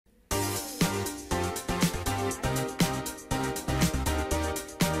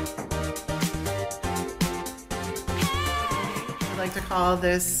like to call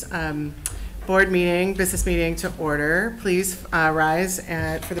this board meeting, business meeting to order. Please rise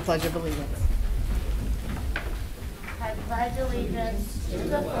for the Pledge of Allegiance. I pledge allegiance to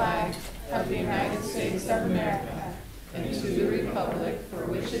the flag of the United States of America and to the republic for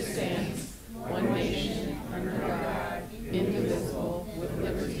which it stands, one nation, under God, indivisible, with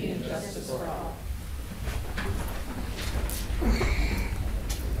liberty and justice for all.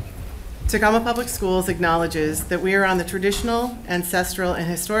 Tacoma Public Schools acknowledges that we are on the traditional, ancestral, and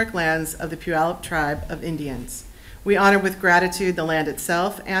historic lands of the Puyallup tribe of Indians. We honor with gratitude the land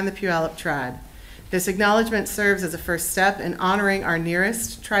itself and the Puyallup tribe. This acknowledgement serves as a first step in honoring our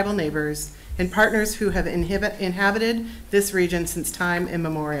nearest tribal neighbors and partners who have inhabited this region since time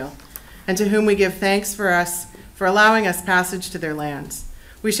immemorial, and to whom we give thanks for allowing us passage to their lands.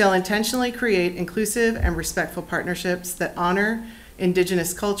 We shall intentionally create inclusive and respectful partnerships that honor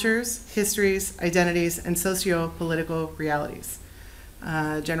Indigenous cultures, histories, identities, and socio-political realities.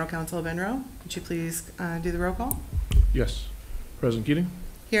 General Counsel Benro, would you please do the roll call? Yes. President Keating?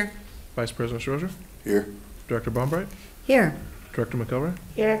 Here. Vice President Strozer? Here. Director Bombright? Here. Director McElroy?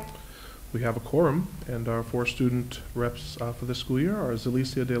 Here. We have a quorum, and our 4 student reps for this school year are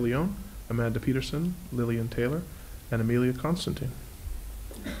Zalicia De Leon, Amanda Peterson, Lillian Taylor, and Amelia Constantine.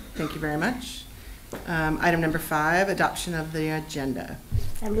 Thank you very much. Item number 5, adoption of the agenda.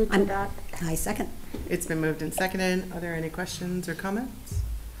 I move to adopt. I second. It's been moved and seconded. Are there any questions or comments?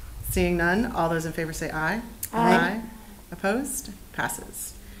 Seeing none, all those in favor say aye. Aye. Opposed?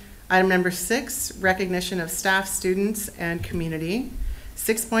 Passes. Item number 6, recognition of staff, students, and community.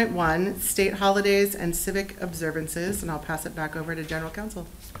 6.1, state holidays and civic observances, and I'll pass it back over to General Counsel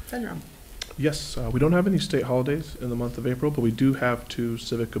Benro. Yes, we don't have any state holidays in the month of April, but we do have 2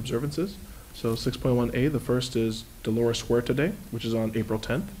 civic observances. So 6.1a, the first is Dolores Huerta Day, which is on April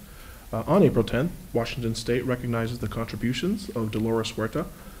 10th. On April 10th, Washington State recognizes the contributions of Dolores Huerta,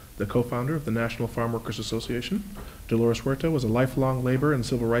 the co-founder of the National Farm Workers Association. Dolores Huerta was a lifelong labor and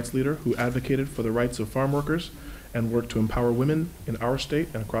civil rights leader who advocated for the rights of farm workers and worked to empower women in our state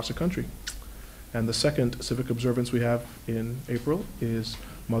and across the country. And the second civic observance we have in April is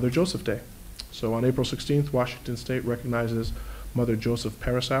Mother Joseph Day. So on April 16th, Washington State recognizes Mother Joseph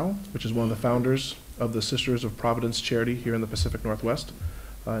Parasal, which is one of the founders of the Sisters of Providence charity here in the Pacific Northwest.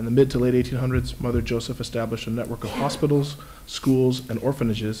 In the mid to late 1800s, Mother Joseph established a network of hospitals, schools, and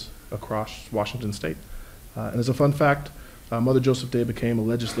orphanages across Washington State. And as a fun fact, Mother Joseph Day became a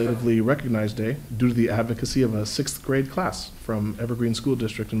legislatively recognized day due to the advocacy of a 6th grade class from Evergreen School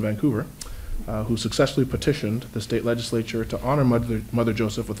District in Vancouver, who successfully petitioned the state legislature to honor Mother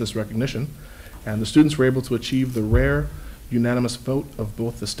Joseph with this recognition. And the students were able to achieve the rare unanimous vote of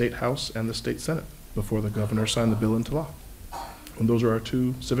both the State House and the State Senate before the governor signed the bill into law. And those are our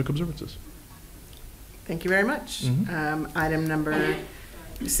 2 civic observances. Thank you very much. Item number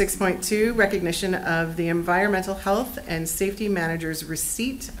 6.2, recognition of the Environmental Health and Safety Manager's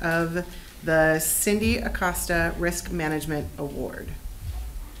receipt of the Cindy Acosta Risk Management Award.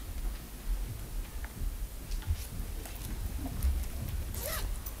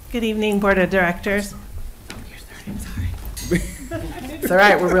 Good evening, Board of Directors. Sorry. It's all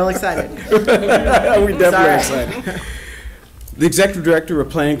right, we're real excited. We're definitely excited. The Executive Director of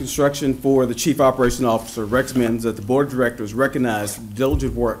Planning and Construction for the Chief Operations Officer recommends that the Board of Directors recognize the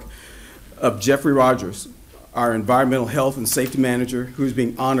diligent work of Jeffrey Rogers, our Environmental Health and Safety Manager, who is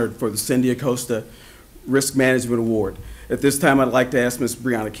being honored for the Cindy Acosta Risk Management Award. At this time, I'd like to ask Ms.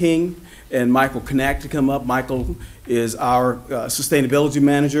 Brianna King and Michael Knack to come up. Michael is our Sustainability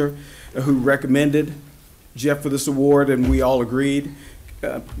Manager who recommended Jeff for this award, and we all agreed.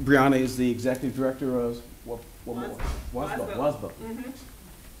 Brianna is the Executive Director of WASBO.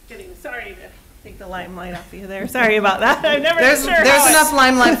 Sorry to take the limelight off you there. Sorry about that. I'm never There's enough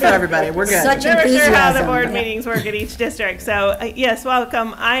limelight for everybody. We're good. Such never sure how the board enthusiasm. meetings work at each district. So yes,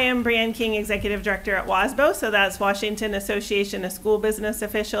 welcome. I am Brianne King, Executive Director at WASBO. So that's Washington Association of School Business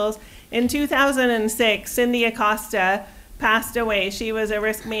Officials. In 2006, Cindy Acosta passed away. She was a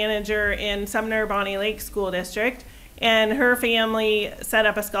risk manager in Sumner Bonnie Lake School District, and her family set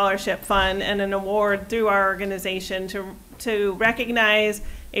up a scholarship fund and an award through our organization to recognize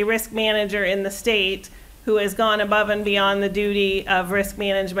a risk manager in the state who has gone above and beyond the duty of risk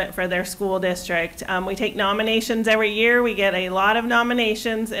management for their school district. We take nominations every year. We get a lot of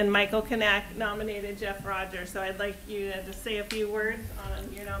nominations, and Michael Knack nominated Jeff Rogers. So I'd like you to say a few words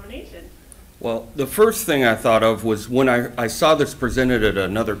on your nomination. Well, the first thing I thought of was when I saw this presented at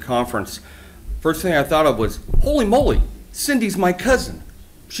another conference, first thing I thought of was, holy moly, Cindy's my cousin.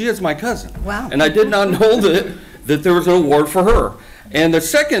 She is my cousin. Wow. And I did not know that there was an award for her. And the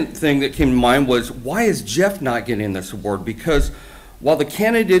second thing that came to mind was, why is Jeff not getting this award? Because while the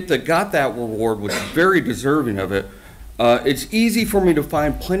candidate that got that award was very deserving of it, it's easy for me to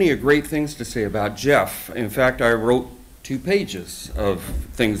find plenty of great things to say about Jeff. In fact, I wrote 2 pages of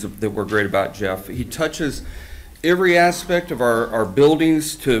things that were great about Jeff. He touches every aspect of our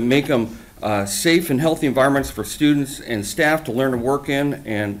buildings to make them safe and healthy environments for students and staff to learn and work in.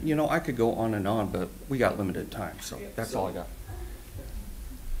 And, you know, I could go on and on, but we got limited time, so that's all I got.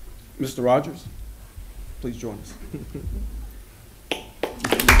 Mr. Rogers, please join us.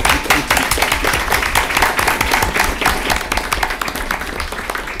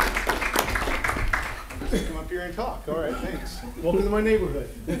 Come up here and talk. All right, thanks. Welcome to my neighborhood.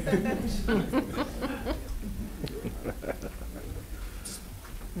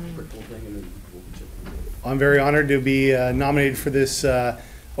 I'm very honored to be nominated for this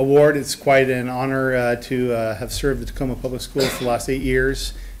award. It's quite an honor to have served the Tacoma Public Schools for the last 8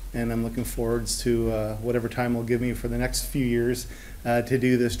 years, and I'm looking forward to whatever time will give me for the next few years to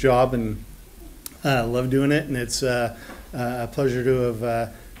do this job, and love doing it, and it's a pleasure to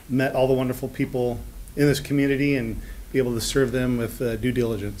have met all the wonderful people in this community and be able to serve them with due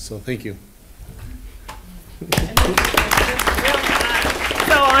diligence. So thank you.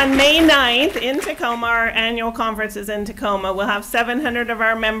 So on May 9th in Tacoma, our annual conference is in Tacoma. We'll have 700 of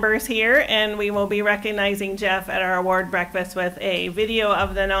our members here, and we will be recognizing Jeff at our award breakfast with a video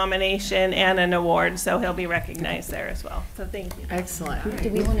of the nomination and an award. So he'll be recognized there as well. So thank you. Excellent. Do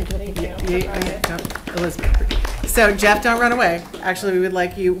we want to do a picture? Elizabeth. So Jeff, don't run away. Actually,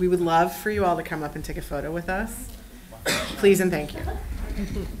 we would love for you all to come up and take a photo with us. Please and thank you.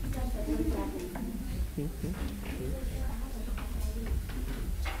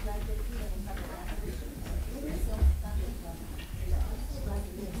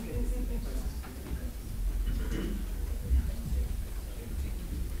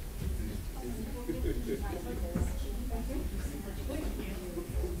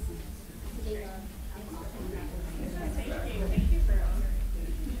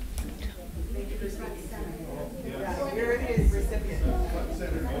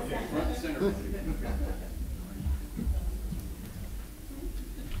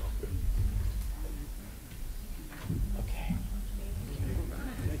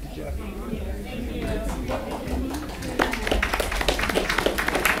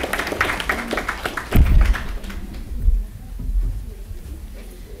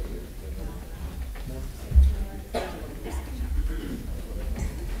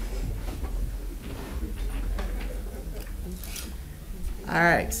 All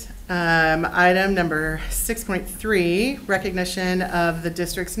right. Item number 6.3, recognition of the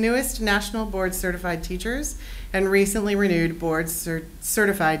district's newest national board certified teachers and recently renewed board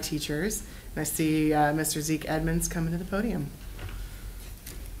certified teachers. And I see Mr. Zeke Edmonds coming to the podium.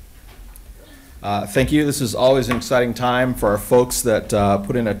 Thank you. This is always an exciting time for our folks that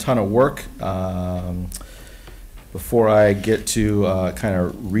put in a ton of work. Before I get to kind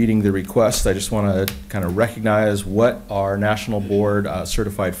of reading the request, I just want to kind of recognize what our national board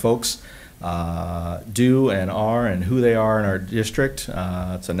certified folks do and are and who they are in our district.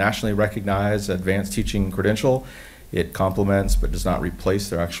 It's a nationally recognized advanced teaching credential. It complements but does not replace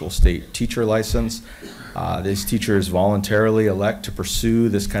their actual state teacher license. These teachers voluntarily elect to pursue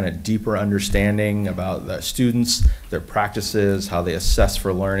this kind of deeper understanding about the students, their practices, how they assess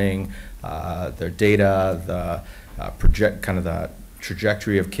for learning, their data, the the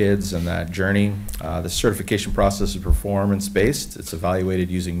trajectory of kids and that journey. The certification process is performance-based. It's evaluated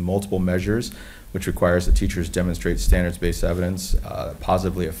using multiple measures, which requires that teachers demonstrate standards-based evidence that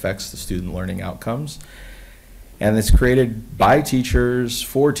positively affects the student learning outcomes. And it's created by teachers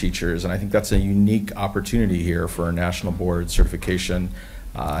for teachers, and I think that's a unique opportunity here for a national board certification.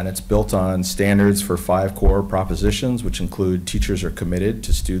 And it's built on standards for 5 core propositions, which include teachers are committed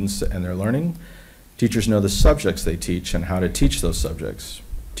to students and their learning. Teachers know the subjects they teach and how to teach those subjects.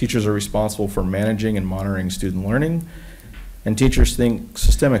 Teachers are responsible for managing and monitoring student learning. And teachers think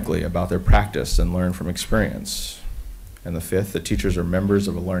systemically about their practice and learn from experience. And the 5th, that teachers are members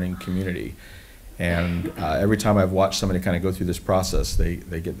of a learning community. And every time I've watched somebody kind of go through this process, they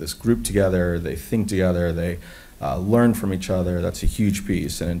get this group together, they think together, they learn from each other. That's a huge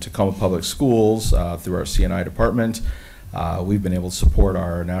piece. And in Tacoma Public Schools, through our C&I department, we've been able to support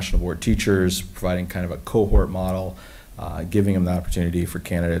our national board teachers, providing kind of a cohort model, giving them the opportunity for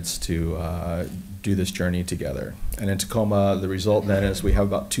candidates to do this journey together. And in Tacoma, the result then is we have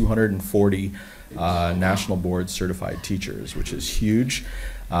about 240 national board certified teachers, which is huge.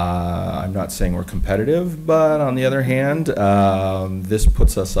 I'm not saying we're competitive, but on the other hand, this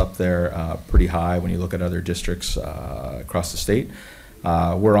puts us up there pretty high when you look at other districts across the state.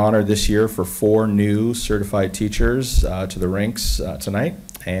 We're honored this year for 4 new certified teachers to the ranks tonight,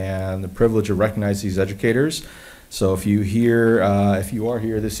 and the privilege of recognizing these educators. So if you are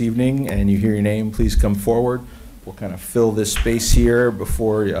here this evening and you hear your name, please come forward. We'll kind of fill this space here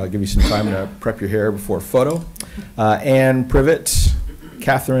before, give you some time to prep your hair before a photo. Ann Privet,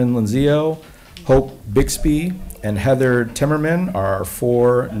 Catherine Lenzio, Hope Bixby, and Heather Timmerman are our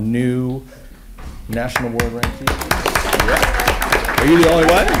 4 new National Board ranked teachers. Yeah. Are you the only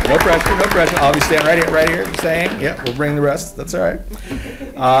one? No pressure, no pressure. I'll be standing right here saying, yeah, we'll bring the rest. That's all right.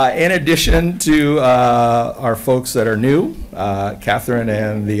 In addition to our folks that are new, Catherine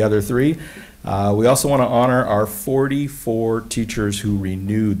and the other 3, we also want to honor our 44 teachers who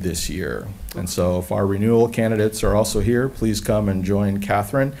renewed this year. And so if our renewal candidates are also here, please come and join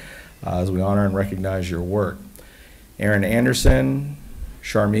Catherine as we honor and recognize your work. Aaron Anderson,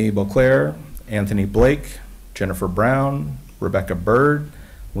 Charmy Beauclair, Anthony Blake, Jennifer Brown, Rebecca Bird,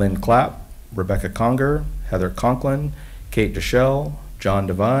 Lynn Clapp, Rebecca Conger, Heather Conklin, Kate Deschelle, John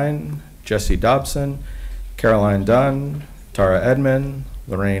Devine, Jesse Dobson, Caroline Dunn, Tara Edmond,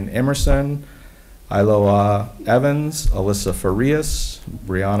 Lorraine Emerson, Iloa Evans, Alyssa Farias,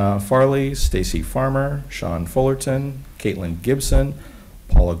 Brianna Farley, Stacy Farmer, Sean Fullerton, Caitlin Gibson,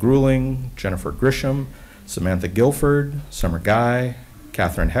 Paula Grueling, Jennifer Grisham, Samantha Guilford, Summer Guy,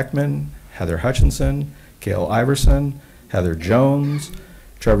 Catherine Heckman, Heather Hutchinson, Kale Iverson, Heather Jones,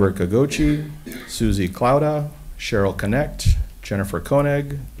 Trevor Kagochi, Susie Clauda, Cheryl Connect, Jennifer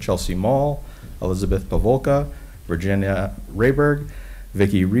Koenig, Chelsea Mall, Elizabeth Pavolka, Virginia Rayberg,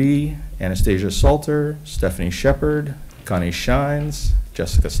 Vicki Ree, Anastasia Salter, Stephanie Shepard, Connie Shines,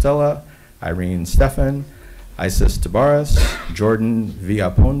 Jessica Stella, Irene Stephan, Isis Tabaras, Jordan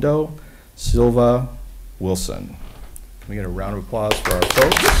Villapondo, Silva Wilson. Can we get a round of applause for our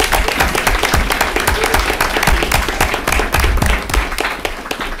folks?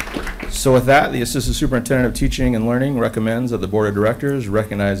 So with that, the Assistant Superintendent of Teaching and Learning recommends that the Board of Directors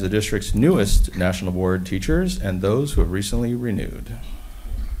recognize the district's newest National Board teachers and those who have recently renewed.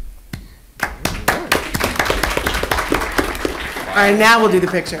 All right, now we'll do the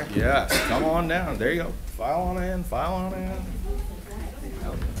picture. Yes, come on down. There you go. File on in, file on in.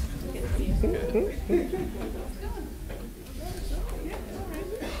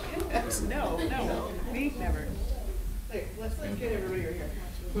 No, me never. Let's get everybody over here.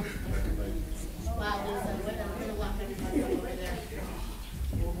 Wow, Lisa, we're gonna walk everybody over there.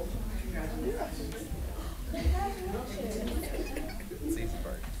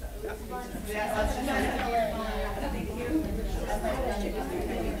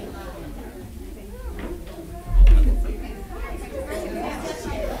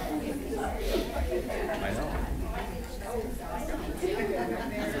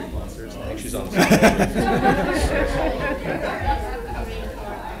 I think she's on the side.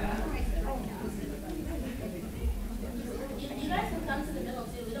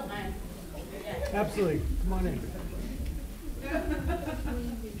 Absolutely. Come on in.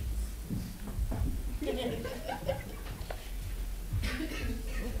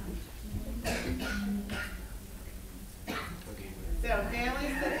 So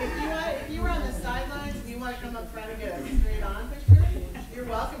families, if you were on the sidelines and you want to come up front and get a straight on picture, you're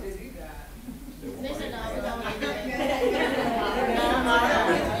welcome to do that.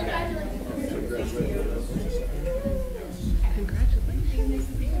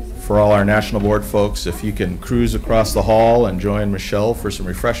 For all our National Board folks, if you can cruise across the hall and join Michelle for some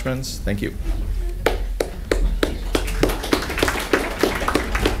refreshments, thank you.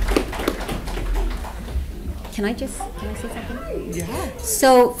 Can I say something? Yeah.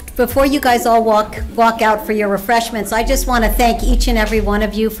 So before you guys all walk out for your refreshments, I just want to thank each and every one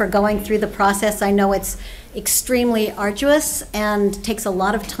of you for going through the process. I know it's extremely arduous and takes a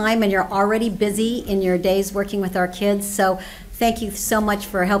lot of time, and you're already busy in your days working with our kids. So thank you so much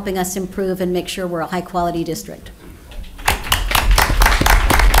for helping us improve and make sure we're a high-quality district.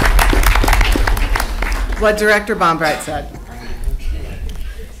 What Director Bombright said.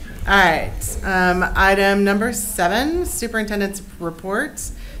 All right, item number 7, Superintendent's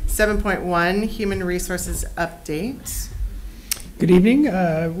Reports. 7.1, Human Resources Update. Good evening.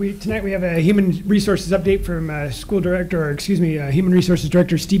 Tonight we have a Human Resources Update from Human Resources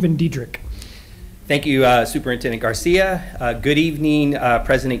Director Stephen Diedrich. Thank you, Superintendent Garcia. Good evening,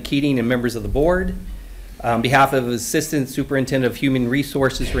 President Keating and members of the board. On behalf of Assistant Superintendent of Human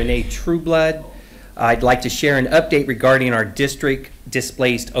Resources, Renee Trueblood, I'd like to share an update regarding our district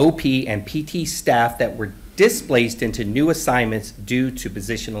displaced OP and PT staff that were displaced into new assignments due to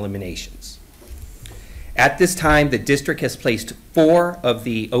position eliminations. At this time, the district has placed 4 of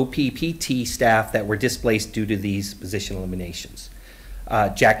the OP PT staff that were displaced due to these position eliminations.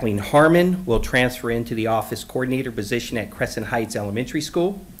 Jacqueline Harmon will transfer into the office coordinator position at Crescent Heights Elementary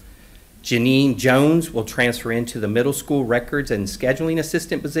School. Janine Jones will transfer into the middle school records and scheduling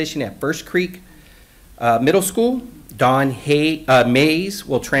assistant position at First Creek Middle School. Dawn Mays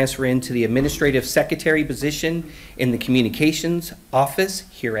will transfer into the administrative secretary position in the communications office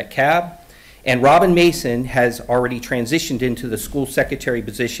here at CAB. And Robin Mason has already transitioned into the school secretary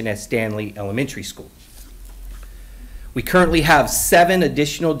position at Stanley Elementary School. We currently have 7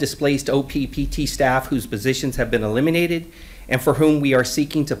 additional displaced OPPT staff whose positions have been eliminated and for whom we are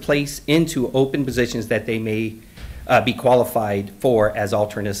seeking to place into open positions that they may be qualified for as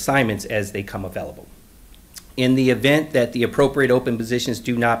alternate assignments as they come available. In the event that the appropriate open positions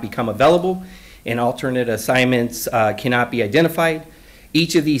do not become available and alternate assignments cannot be identified,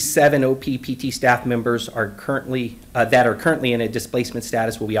 each of these 7 OPPT staff members are currently in a displacement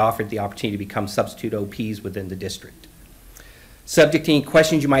status will be offered the opportunity to become substitute OPs within the district. Subject to any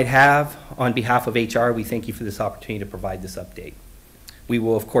questions you might have, on behalf of HR, we thank you for this opportunity to provide this update. We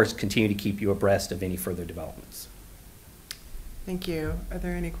will, of course, continue to keep you abreast of any further developments. Thank you. Are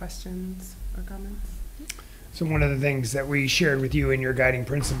there any questions or comments? So one of the things that we shared with you in your guiding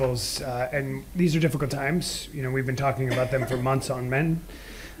principles, and these are difficult times, you know, we've been talking about them for months on end,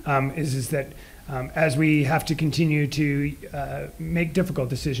 is that as we have to continue to make difficult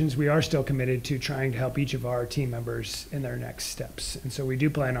decisions, we are still committed to trying to help each of our team members in their next steps. And so we do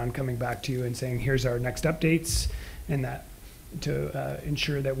plan on coming back to you and saying, here's our next updates, and that to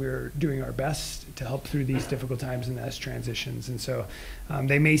ensure that we're doing our best to help through these difficult times and as transitions. And so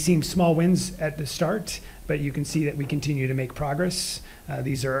they may seem small wins at the start, but you can see that we continue to make progress.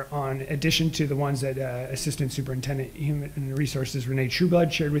 These are on addition to the ones that Assistant Superintendent Human Resources Renee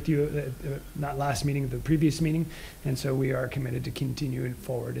Trueblood shared with you, not last meeting, the previous meeting. And so we are committed to continuing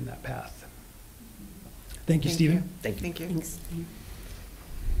forward in that path. Thank you, Stephen. Thank you. Thank you. Thanks.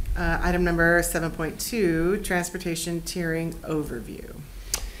 Item number 7.2, transportation tiering overview.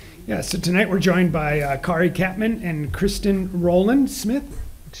 Yeah, so tonight we're joined by Kari Kapman and Kristen Rowland Smith,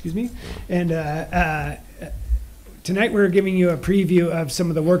 excuse me. And tonight we're giving you a preview of some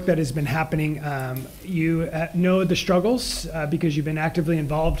of the work that has been happening. You know the struggles because you've been actively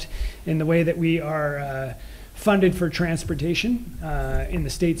involved in the way that we are funded for transportation in the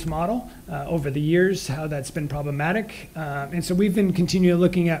state's model over the years, how that's been problematic. And so we've been continually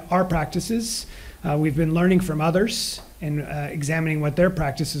looking at our practices. We've been learning from others and examining what their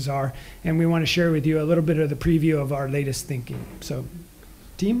practices are. And we want to share with you a little bit of the preview of our latest thinking. So,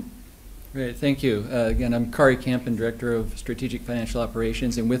 team? Great, thank you. Again, I'm Kari Kampen, Director of Strategic Financial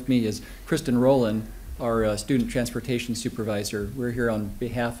Operations, and with me is Kristen Rowland, our Student Transportation Supervisor. We're here on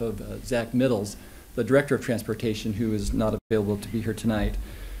behalf of Zach Middles, the Director of Transportation, who is not available to be here tonight.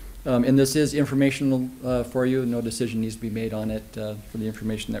 And this is informational for you. No decision needs to be made on it for the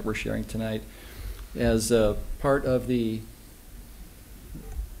information that we're sharing tonight. As part of the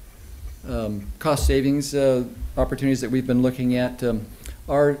cost savings opportunities that we've been looking at,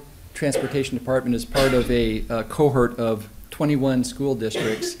 our transportation department is part of a cohort of 21 school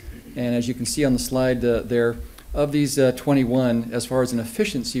districts. And as you can see on the slide there, of these 21, as far as an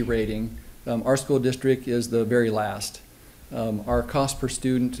efficiency rating, our school district is the very last. Our cost per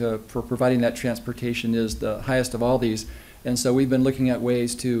student for providing that transportation is the highest of all these. And so we've been looking at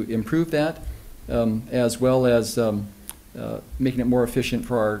ways to improve that, as well as making it more efficient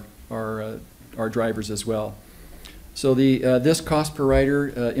for our drivers as well. So this cost per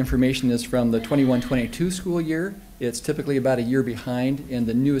rider information is from the 21-22 school year. It's typically about a year behind, and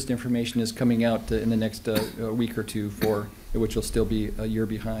the newest information is coming out in the next week or two, which will still be a year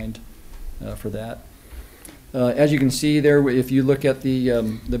behind for that. As you can see there, if you look at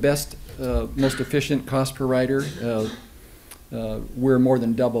the best, most efficient cost per rider, we're more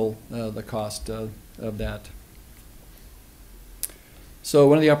than double the cost of that. So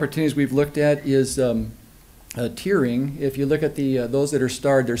one of the opportunities we've looked at is tiering. If you look at those that are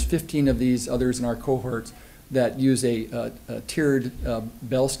starred, there's 15 of these others in our cohorts that use a tiered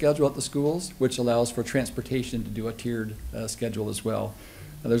bell schedule at the schools, which allows for transportation to do a tiered schedule as well.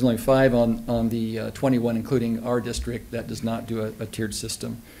 There's only 5 on the 21, including our district, that does not do a tiered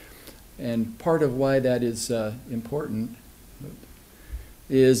system. And part of why that is important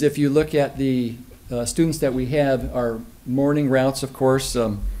is if you look at the students that we have, our morning routes, of course,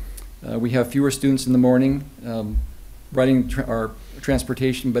 we have fewer students in the morning riding our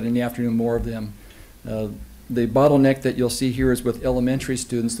transportation, but in the afternoon more of them. The bottleneck that you'll see here is with elementary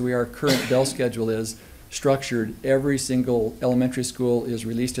students. The way our current bell schedule is structured, every single elementary school is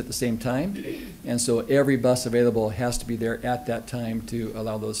released at the same time, and so every bus available has to be there at that time to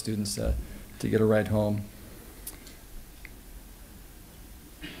allow those students to get a ride home.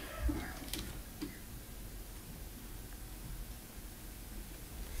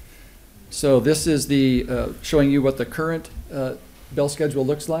 So this is the, showing you what the current bell schedule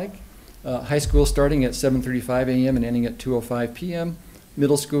looks like. High school starting at 7:35 a.m. and ending at 2:05 p.m.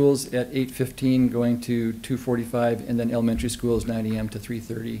 Middle schools at 8:15 going to 2:45, and then elementary schools 9 a.m. to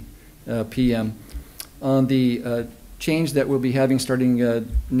 3:30 p.m. On the change that we'll be having starting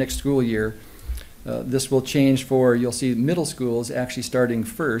next school year, this will change for, you'll see middle schools actually starting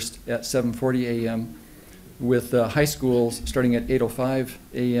first at 7:40 a.m. with high schools starting at 8:05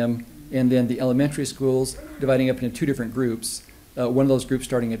 a.m. and then the elementary schools dividing up into two different groups. One of those groups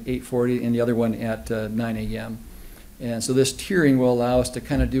starting at 8:40 and the other one at 9 a.m. And so this tiering will allow us to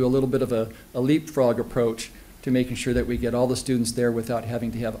kind of do a little bit of a leapfrog approach to making sure that we get all the students there without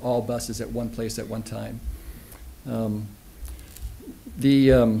having to have all buses at one place at one time.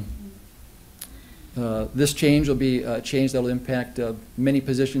 This change will be a change that will impact many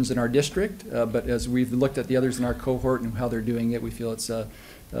positions in our district, but as we've looked at the others in our cohort and how they're doing it, we feel it's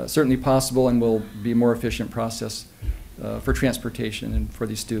certainly possible and will be a more efficient process for transportation and for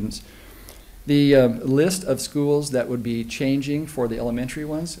these students. The list of schools that would be changing for the elementary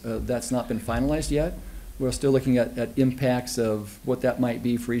ones, that's not been finalized yet. We're still looking at impacts of what that might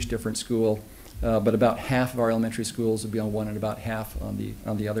be for each different school, but about half of our elementary schools will be on one and about half on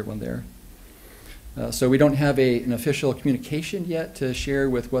the other one there. So we don't have an official communication yet to share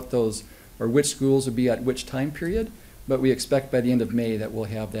with what those, or which schools will be at which time period, but we expect by the end of May that we'll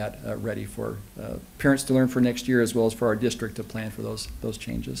have that ready for parents to learn for next year as well as for our district to plan for those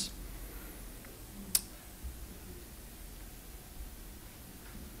changes.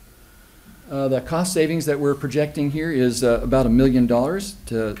 The cost savings that we're projecting here is about $1 million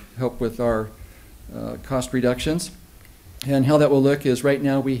to help with our cost reductions. And how that will look is right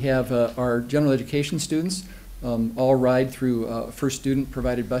now we have our general education students all ride through first student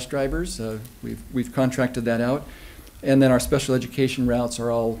provided bus drivers. We've contracted that out. And then our special education routes are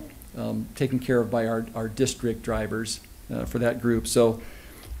all taken care of by our district drivers for that group. So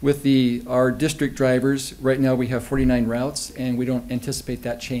with our district drivers, right now we have 49 routes and we don't anticipate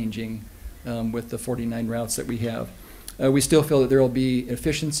that changing with the 49 routes that we have. We still feel that there will be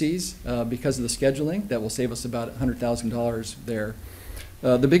efficiencies because of the scheduling that will save us about $100,000 there.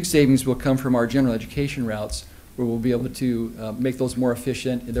 The big savings will come from our general education routes where we'll be able to make those more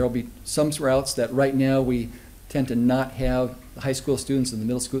efficient. There will be some routes that right now we tend to not have the high school students and the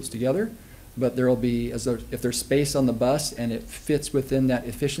middle schools together, but there will be, if there's space on the bus and it fits within that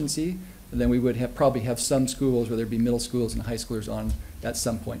efficiency, then we would probably have some schools where there'd be middle schools and high schoolers on at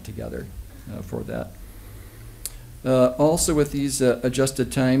some point together for that. Also with these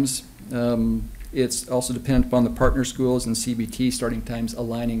adjusted times, it's also dependent upon the partner schools and CBT starting times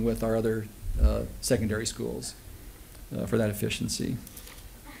aligning with our other secondary schools for that efficiency.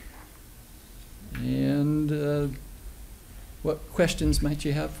 And what questions might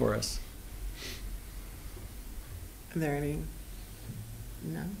you have for us? Are there any?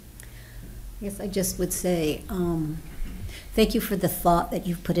 No? I guess I just would say thank you for the thought that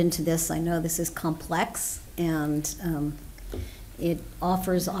you've put into this. I know this is complex and it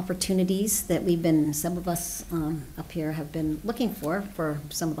offers opportunities that some of us up here have been looking for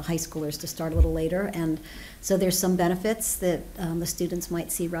some of the high schoolers to start a little later. And so there's some benefits that the students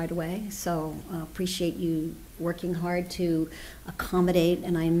might see right away. So appreciate you working hard to accommodate,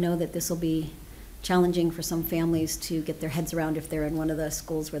 and I know that this will be challenging for some families to get their heads around if they're in one of the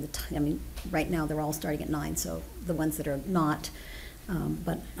schools where right now they're all starting at 9, so the ones that are not.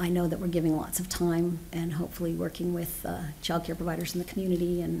 But I know that we're giving lots of time and hopefully working with child care providers in the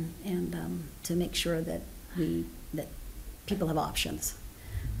community and to make sure that people have options.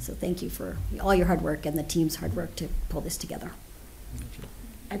 So thank you for all your hard work and the team's hard work to pull this together.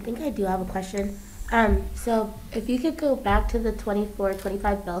 I think I do have a question. So if you could go back to the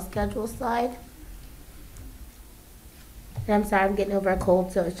 24-25 bell schedule slide. And I'm sorry, I'm getting over a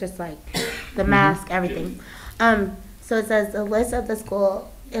cold, so it's just like the mask, everything. So it says the list of the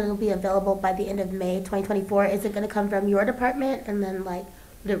school, it'll be available by the end of May 2024. Is it going to come from your department? And then like,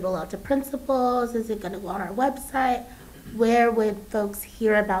 would it roll out to principals? Is it going to go on our website? Where would folks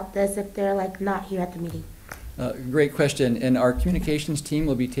hear about this if they're like not here at the meeting? Great question. And our communications team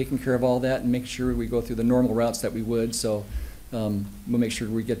will be taking care of all that and make sure we go through the normal routes that we would. So we'll make sure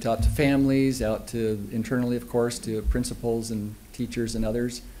we get out to families, out to internally, of course, to principals and teachers and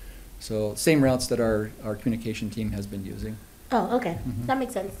others. So same routes that our communication team has been using. Oh, okay. Mm-hmm. That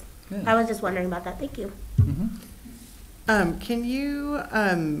makes sense. Yeah. I was just wondering about that. Thank you. Mm-hmm. Can you,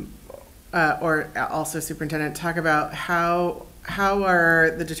 or also Superintendent, talk about how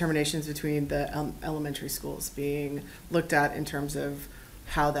are the determinations between the elementary schools being looked at in terms of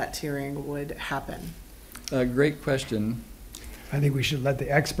how that tiering would happen? Great question. I think we should let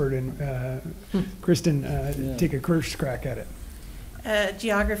the expert and Kristen take a first crack at it.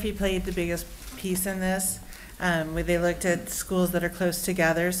 Geography played the biggest piece in this. Where they looked at schools that are close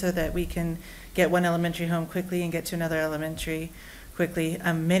together so that we can get one elementary home quickly and get to another elementary quickly.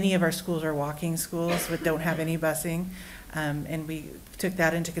 Many of our schools are walking schools that don't have any busing, and we took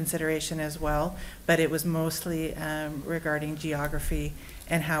that into consideration as well. But it was mostly regarding geography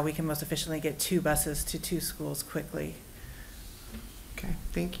and how we can most efficiently get 2 buses to 2 schools quickly. Okay,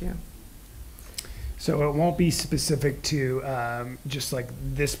 thank you. So it won't be specific to just like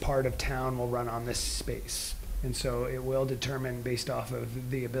this part of town will run on this space. And so it will determine based off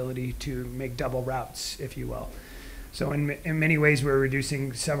of the ability to make double routes, if you will. So in many ways, we're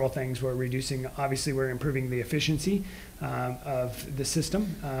reducing several things. Obviously, we're improving the efficiency of the system,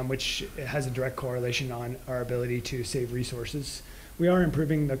 which has a direct correlation on our ability to save resources. We are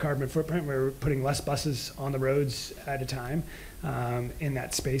improving the carbon footprint. We're putting less buses on the roads at a time in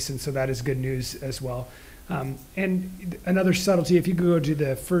that space, and so that is good news as well. And another subtlety, if you could go to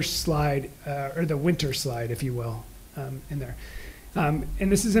the first slide, or the winter slide, if you will, in there.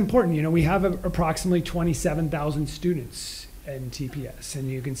 And this is important. You know, we have approximately 27,000 students in TPS, and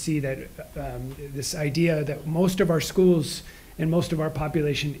you can see that this idea that most of our schools and most of our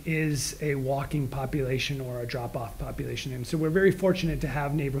population is a walking population or a drop-off population. And so we're very fortunate to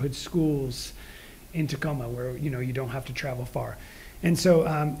have neighborhood schools in Tacoma where, you know, you don't have to travel far. And so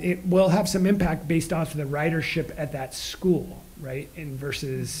it will have some impact based off of the ridership at that school, right? And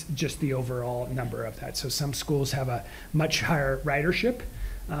versus just the overall number of that. So some schools have a much higher ridership.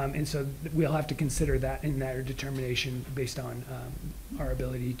 And so we'll have to consider that in their determination based on our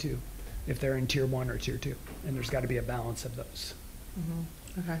ability to, if they're in tier 1 or tier 2. And there's got to be a balance of those.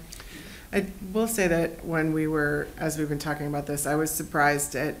 Mm-hmm. Okay. I will say that as we've been talking about this, I was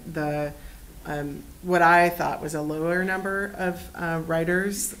surprised at the what I thought was a lower number of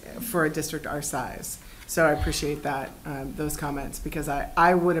riders for a district our size. So I appreciate that, those comments, because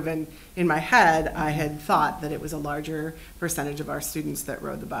I would have been, in my head, I had thought that it was a larger percentage of our students that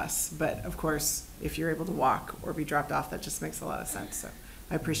rode the bus. But of course, if you're able to walk or be dropped off, that just makes a lot of sense. So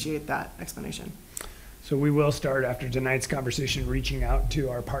I appreciate that explanation. So we will start after tonight's conversation reaching out to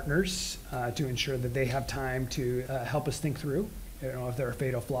our partners to ensure that they have time to help us think through, you know, if there are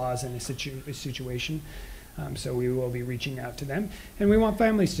fatal flaws in a situation. So we will be reaching out to them, and we want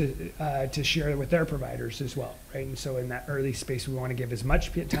families to share with their providers as well, right? And so in that early space, we want to give as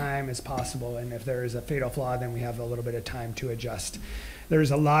much time as possible, and if there is a fatal flaw, then we have a little bit of time to adjust. There's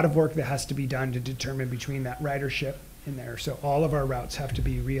a lot of work that has to be done to determine between that ridership in there. So all of our routes have to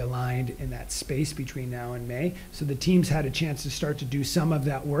be realigned in that space between now and May. So the teams had a chance to start to do some of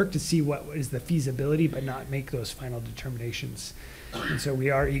that work to see what is the feasibility, but not make those final determinations. And so we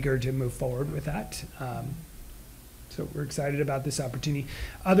are eager to move forward with that. So we're excited about this opportunity.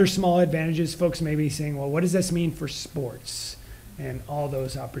 Other small advantages, folks may be saying, well, what does this mean for sports and all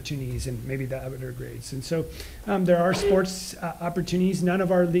those opportunities and maybe the other grades? And so there are sports opportunities. None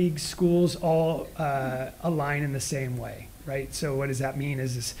of our league schools all align in the same way, right? So what does that mean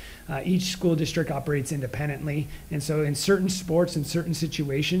is each school district operates independently. And so in certain sports and certain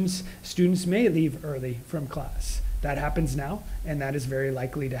situations, students may leave early from class. That happens now, and that is very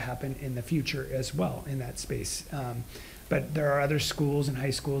likely to happen in the future as well in that space. But there are other schools and high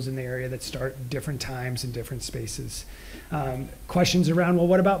schools in the area that start different times and different spaces. Questions around, well,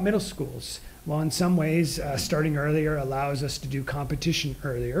 what about middle schools? Well, in some ways, starting earlier allows us to do competition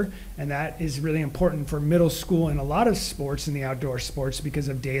earlier, and that is really important for middle school and a lot of sports in the outdoor sports because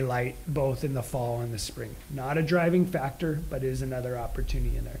of daylight, both in the fall and the spring. Not a driving factor, but is another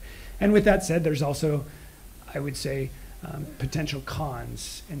opportunity in there. And with that said, there's also, I would say, potential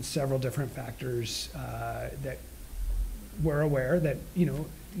cons and several different factors that we're aware that, you know,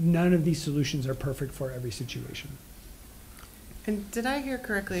 none of these solutions are perfect for every situation. And did I hear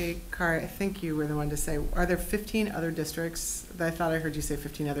correctly, Kara, I think you were the one to say, are there 15 other districts? I thought I heard you say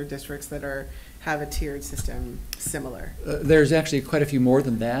 15 other districts that have a tiered system similar. There's actually quite a few more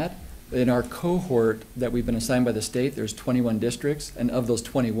than that. In our cohort that we've been assigned by the state, there's 21 districts, and of those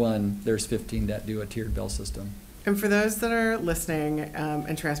 21, there's 15 that do a tiered bell system. And for those that are listening,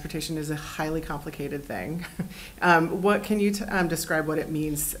 and transportation is a highly complicated thing, what can you describe what it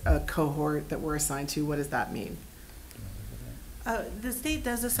means, a cohort that we're assigned to? What does that mean? The state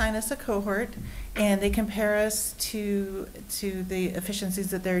does assign us a cohort, and they compare us to the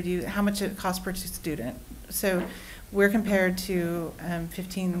efficiencies that they're doing, how much it costs per student. So we're compared to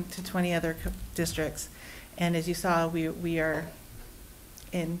 15 to 20 other districts, and as you saw, we are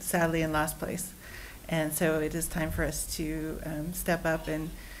sadly in last place. And so it is time for us to step up and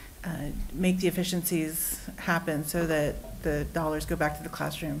make the efficiencies happen so that the dollars go back to the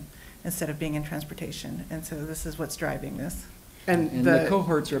classroom instead of being in transportation. And so this is what's driving this. And the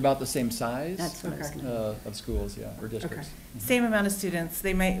cohorts are about the same size That's what I was gonna of schools, yeah, or districts. Same amount of students.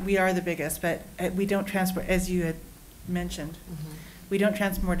 We are the biggest, but we don't transport, as you had mentioned. We don't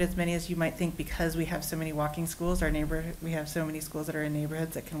transport as many as you might think because we have so many walking schools. We have so many schools that are in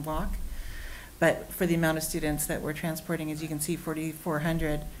neighborhoods that can walk. But for the amount of students that we're transporting, as you can see,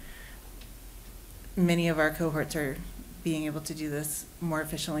 4,400, many of our cohorts are being able to do this more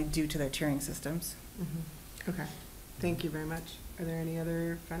efficiently due to their tiering systems. Okay, thank you very much. Are there any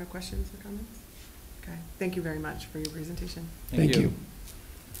other final questions or comments? Okay, thank you very much for your presentation. Thank you.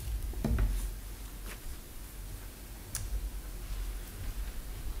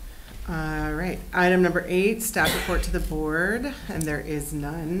 All right, item number 8, staff report to the board, and there is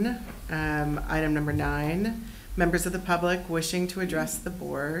none. Item number 9, members of the public wishing to address the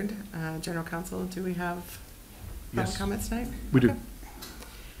board. General counsel, do we have public comments tonight? We do.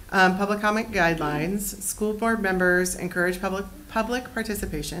 Public comment guidelines. School board members encourage public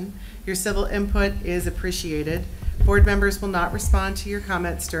participation. Your civil input is appreciated. Board members will not respond to your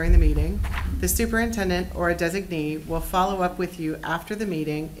comments during the meeting. The superintendent or a designee will follow up with you after the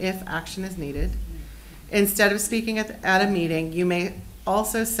meeting if action is needed. Instead of speaking at a meeting, you may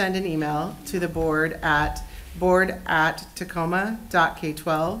also send an email to the board at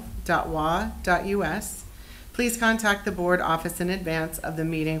board@tacoma.k12.wa.us. Please contact the board office in advance of the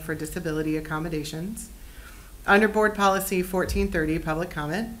meeting for disability accommodations. Under Board Policy 1430, public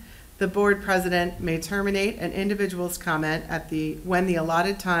comment, the board president may terminate an individual's comment when the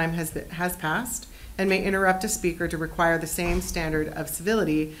allotted time has passed and may interrupt a speaker to require the same standard of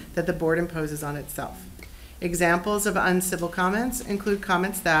civility that the board imposes on itself. Examples of uncivil comments include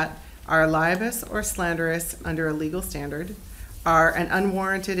comments that are libelous or slanderous under a legal standard, are an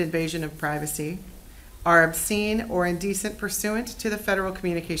unwarranted invasion of privacy, are obscene or indecent pursuant to the Federal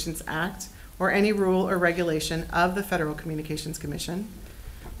Communications Act or any rule or regulation of the Federal Communications Commission,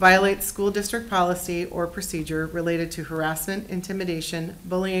 violate school district policy or procedure related to harassment, intimidation,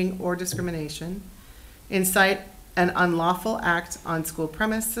 bullying, or discrimination, incite an unlawful act on school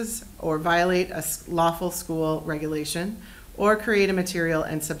premises, or violate a lawful school regulation, or create a material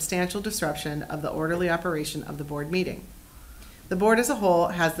and substantial disruption of the orderly operation of the board meeting. The board as a whole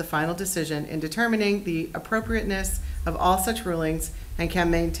has the final decision in determining the appropriateness of all such rulings and can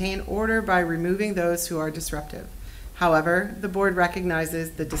maintain order by removing those who are disruptive. However, the board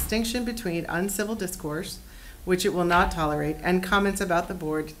recognizes the distinction between uncivil discourse, which it will not tolerate, and comments about the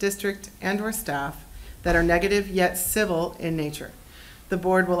board, district, and/or staff that are negative yet civil in nature. The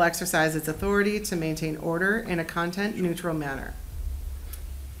board will exercise its authority to maintain order in a content-neutral manner.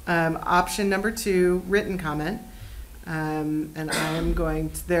 Option number 2, written comment. And I am going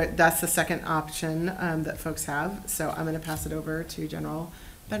to, that's the second option that folks have. So I'm going to pass it over to General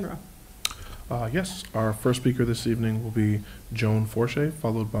Benro. Yes, our first speaker this evening will be Joan Forche,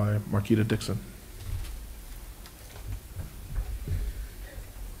 followed by Marquita Dixon.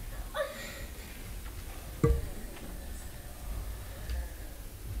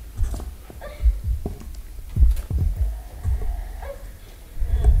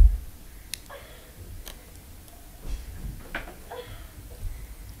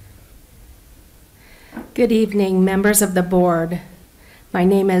 Good evening, members of the board. My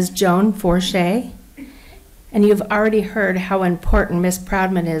name is Joan Forche, and you've already heard how important Ms.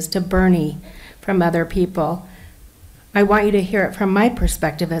 Proudman is to Bernie from other people. I want you to hear it from my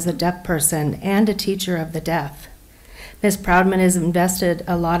perspective as a deaf person and a teacher of the deaf. Ms. Proudman has invested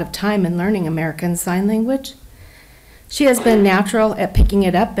a lot of time in learning American Sign Language. She has been natural at picking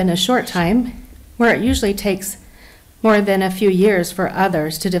it up in a short time, where it usually takes more than a few years for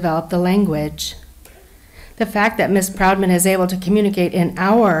others to develop the language. The fact that Ms. Proudman is able to communicate in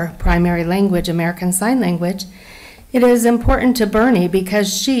our primary language, American Sign Language, it is important to Bernie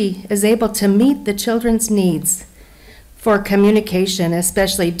because she is able to meet the children's needs for communication,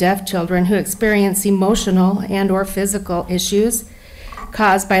 especially deaf children who experience emotional and/or physical issues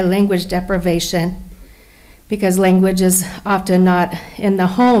caused by language deprivation, because language is often not in the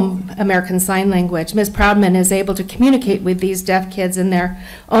home American Sign Language. Ms. Proudman is able to communicate with these deaf kids in their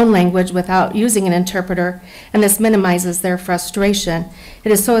own language without using an interpreter, and this minimizes their frustration.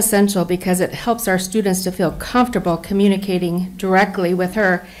 It is so essential because it helps our students to feel comfortable communicating directly with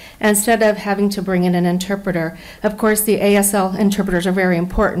her instead of having to bring in an interpreter. Of course, the ASL interpreters are very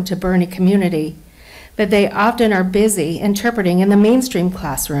important to Bernie community, but they often are busy interpreting in the mainstream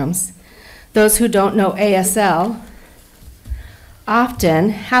classrooms. Those who don't know ASL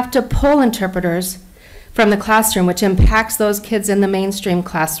often have to pull interpreters from the classroom, which impacts those kids in the mainstream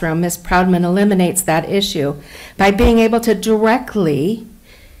classroom. Ms. Proudman eliminates that issue by being able to directly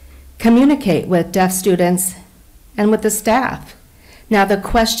communicate with deaf students and with the staff. Now the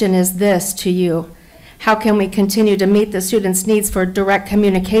question is this to you: how can we continue to meet the students' needs for direct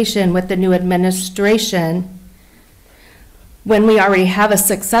communication with the new administration when we already have a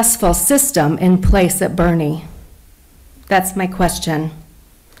successful system in place at Bernie? That's my question.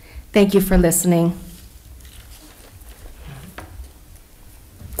 Thank you for listening.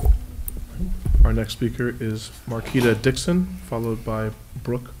 Our next speaker is Marquita Dixon, followed by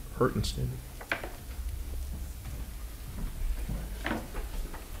Brooke Hurtenstein.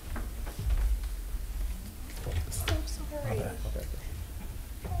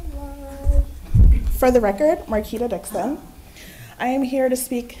 For the record, Marquita Dixon. I am here to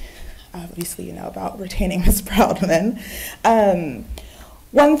speak, obviously you know about retaining Ms. Proudman.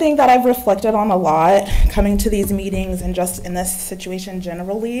 One thing that I've reflected on a lot coming to these meetings and just in this situation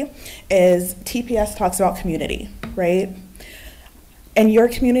generally is TPS talks about community, right? And your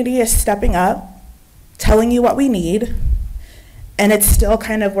community is stepping up, telling you what we need, and it's still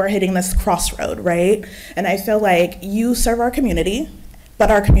kind of, we're hitting this crossroad, right? And I feel like you serve our community,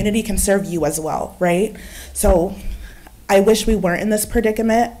 but our community can serve you as well, right? So I wish we weren't in this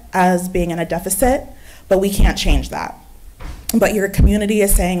predicament as being in a deficit, but we can't change that. But your community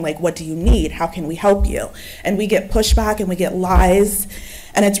is saying, like, what do you need? How can we help you? And we get pushback and we get lies.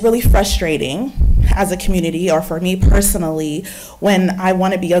 And it's really frustrating as a community, or for me personally, when I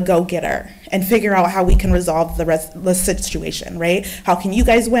want to be a go-getter and figure out how we can resolve the situation, right? How can you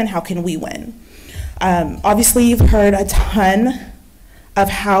guys win? How can we win? Obviously, you've heard a ton of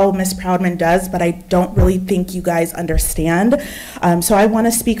how Ms. Proudman does, but I don't really think you guys understand. So I want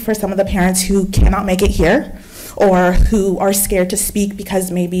to speak for some of the parents who cannot make it here, or who are scared to speak because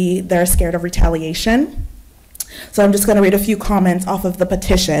maybe they're scared of retaliation. So I'm just going to read a few comments off of the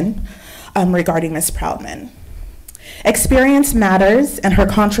petition regarding Ms. Proudman. Experience matters, and her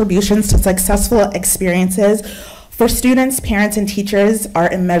contributions to successful experiences for students, parents, and teachers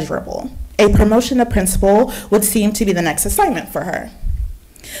are immeasurable. A promotion to principal would seem to be the next assignment for her.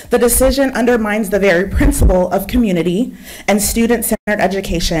 The decision undermines the very principle of community and student-centered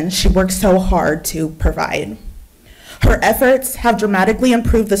education she works so hard to provide. Her efforts have dramatically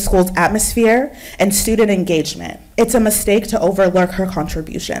improved the school's atmosphere and student engagement. It's a mistake to overlook her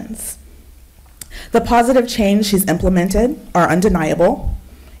contributions. The positive change she's implemented are undeniable.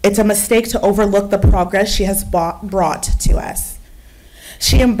 It's a mistake to overlook the progress she has brought to us.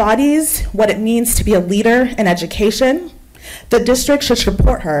 She embodies what it means to be a leader in education. The district should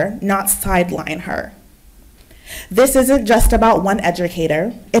support her, not sideline her. This isn't just about one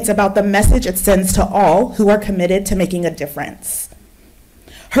educator. It's about the message it sends to all who are committed to making a difference.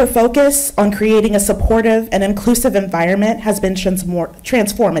 Her focus on creating a supportive and inclusive environment has been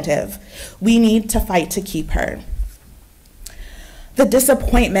transformative. We need to fight to keep her. The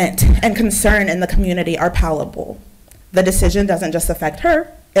disappointment and concern in the community are palpable. The decision doesn't just affect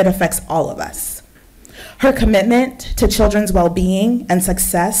her, it affects all of us. Her commitment to children's well-being and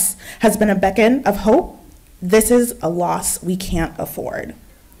success has been a beacon of hope. This is a loss we can't afford.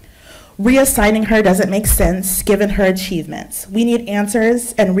 Reassigning her doesn't make sense given her achievements. We need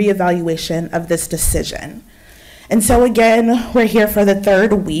answers and reevaluation of this decision. And so again, we're here for the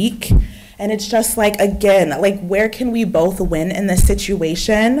third week, and it's just like, again, like, where can we both win in this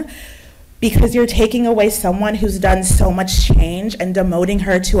situation? Because you're taking away someone who's done so much change and demoting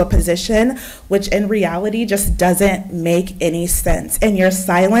her to a position which in reality just doesn't make any sense. And your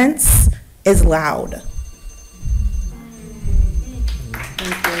silence is loud.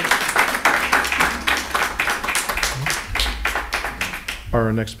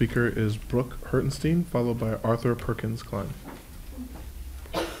 Our next speaker is Brooke Hurtenstein, followed by Arthur Perkins Klein.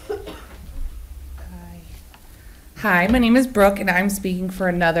 Hi, my name is Brooke, and I'm speaking for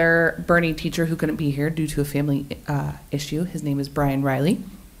another Bernie teacher who couldn't be here due to a family issue. His name is Brian Riley.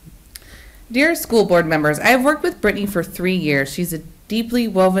 Dear school board members, I have worked with Brittany for 3 years. She's deeply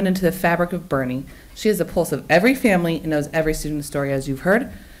woven into the fabric of Bernie. She has the pulse of every family and knows every student's story, as you've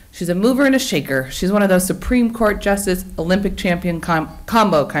heard. She's a mover and a shaker. She's one of those Supreme Court Justice, Olympic champion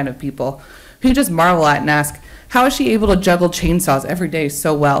combo kind of people who you just marvel at and ask, how is she able to juggle chainsaws every day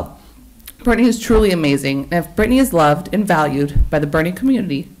so well? Brittany is truly amazing, and if Brittany is loved and valued by the Bernie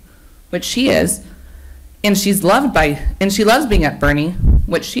community, which she is, and she loves being at Bernie,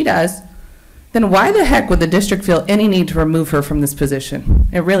 which she does, then why the heck would the district feel any need to remove her from this position?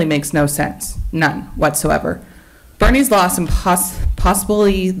 It really makes no sense. None whatsoever. Bernie's loss and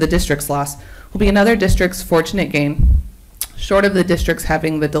possibly the district's loss will be another district's fortunate gain, short of the district's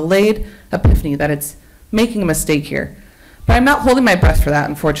having the delayed epiphany that it's making a mistake here. But I'm not holding my breath for that,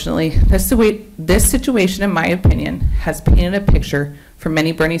 unfortunately. This situation, in my opinion, has painted a picture for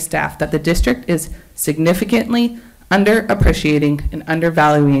many Bernie staff that the district is significantly underappreciating and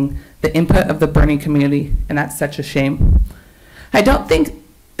undervaluing the input of the Bernie community, and that's such a shame. I don't think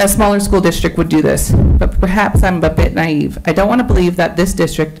a smaller school district would do this, but perhaps I'm a bit naive. I don't want to believe that this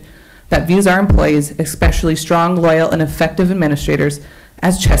district that views our employees, especially strong, loyal, and effective administrators,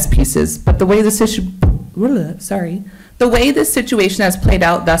 as chess pieces, but the way this situation has played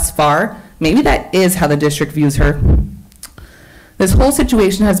out thus far, maybe that is how the district views her. This whole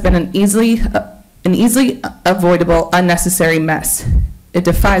situation has been an easily avoidable, unnecessary mess. It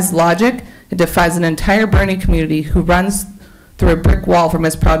defies logic. It defies an entire Bernie community who runs through a brick wall for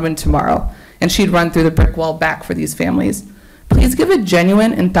Ms. Proudman tomorrow, and she'd run through the brick wall back for these families. Please give a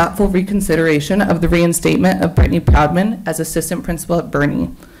genuine and thoughtful reconsideration of the reinstatement of Brittany Proudman as assistant principal at Bernie.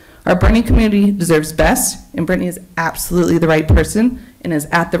 Our Bernie community deserves best, and Brittany is absolutely the right person and is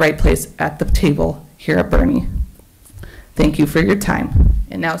at the right place at the table here at Bernie. Thank you for your time.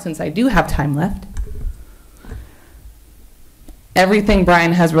 And now, since I do have time left, everything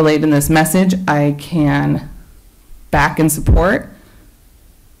Brian has relayed in this message, I can back and support.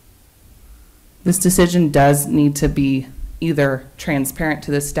 This decision does need to be either transparent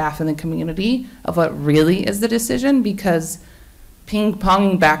to the staff and the community of what really is the decision, because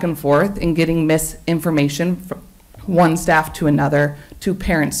ping-ponging back and forth and getting misinformation from one staff to another, to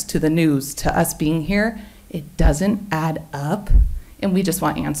parents, to the news, to us being here, it doesn't add up, and we just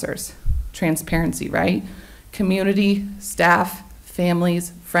want answers. Transparency, right? Community, staff,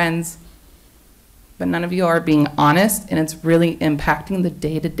 families, friends, but none of you are being honest, and it's really impacting the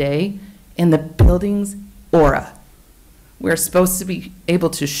day-to-day in the building's aura. We're supposed to be able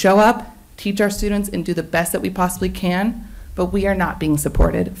to show up, teach our students, and do the best that we possibly can, but we are not being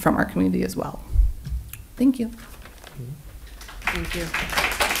supported from our community as well. Thank you. Thank you.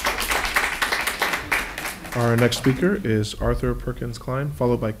 Our next speaker is Arthur Perkins Klein,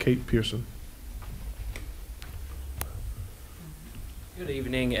 followed by Kate Pearson. Good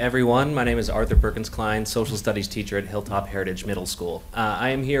evening, everyone. My name is Arthur Perkins Klein, social studies teacher at Hilltop Heritage Middle School. I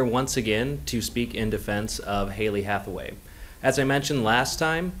am here once again to speak in defense of Haley Hathaway. As I mentioned last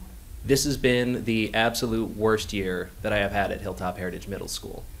time, this has been the absolute worst year that I have had at Hilltop Heritage Middle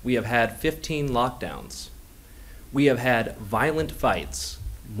School. We have had 15 lockdowns. We have had violent fights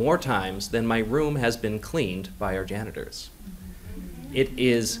more times than my room has been cleaned by our janitors. It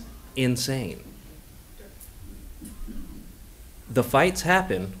is insane. The fights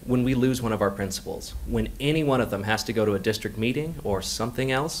happen when we lose one of our principals. When any one of them has to go to a district meeting or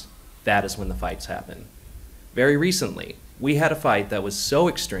something else, that is when the fights happen. Very recently, we had a fight that was so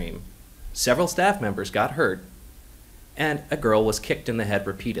extreme, several staff members got hurt, and a girl was kicked in the head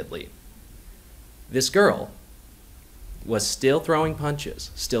repeatedly. This girl was still throwing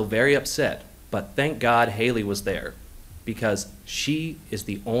punches, still very upset, but thank God Haley was there, because she is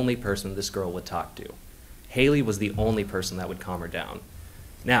the only person this girl would talk to. Haley was the only person that would calm her down.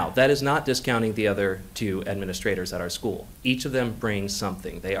 Now, that is not discounting the other two administrators at our school. Each of them brings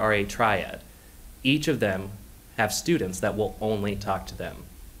something. They are a triad. Each of them have students that will only talk to them.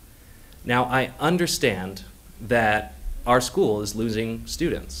 Now, I understand that our school is losing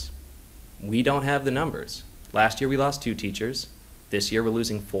students. We don't have the numbers. Last year we lost 2 teachers. This year we're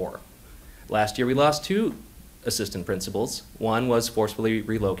losing 4. Last year we lost 2 assistant principals. One was forcibly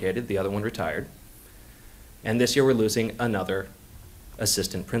relocated, the other one retired. And this year we're losing another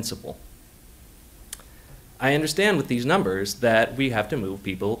assistant principal. I understand with these numbers that we have to move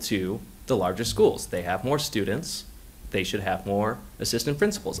people to the larger schools. They have more students. They should have more assistant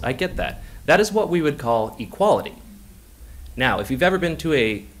principals. I get that. That is what we would call equality. Now, if you've ever been to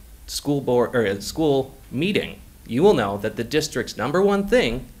a school board or a school meeting, you will know that the district's #1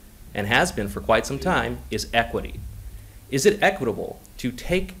 thing, and has been for quite some time, is equity. Is it equitable to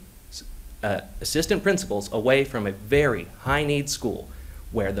take assistant principals away from a very high-need school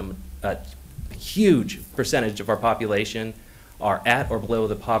where a huge percentage of our population are at or below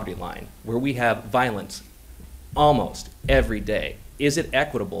the poverty line, where we have violence almost every day? Is it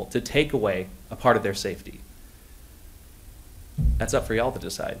equitable to take away a part of their safety? That's up for y'all to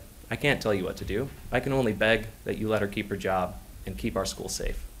decide. I can't tell you what to do. I can only beg that you let her keep her job and keep our school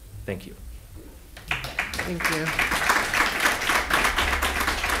safe. Thank you. Thank you.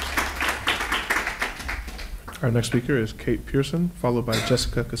 Our next speaker is Kate Pearson, followed by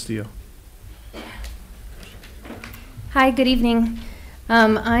Jessica Castillo. Hi, good evening.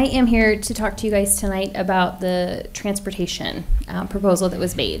 I am here to talk to you guys tonight about the transportation proposal that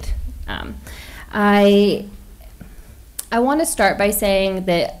was made. I want to start by saying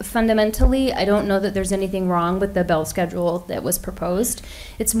that fundamentally, I don't know that there's anything wrong with the bell schedule that was proposed.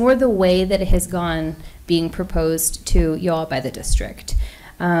 It's more the way that it has gone being proposed to y'all by the district.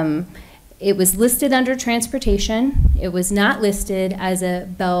 It was listed under transportation. It was not listed as a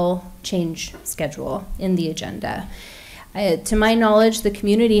bell change schedule in the agenda. To my knowledge, the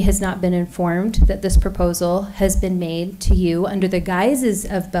community has not been informed that this proposal has been made to you under the guises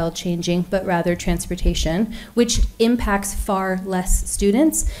of bell changing, but rather transportation, which impacts far less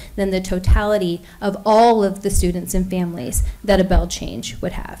students than the totality of all of the students and families that a bell change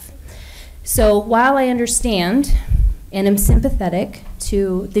would have. So while I understand and am sympathetic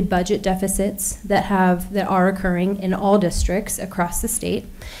to the budget deficits that are occurring in all districts across the state,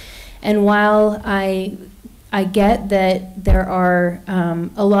 and while I get that there are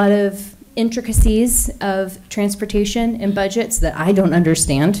a lot of intricacies of transportation and budgets that I don't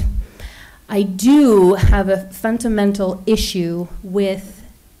understand, I do have a fundamental issue with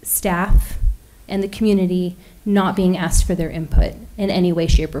staff and the community not being asked for their input in any way,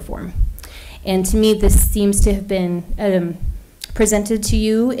 shape, or form. And to me, this seems to have been presented to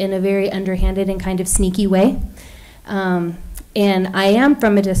you in a very underhanded and kind of sneaky way. And I am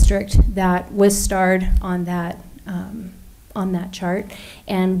from a district that was starred on that chart,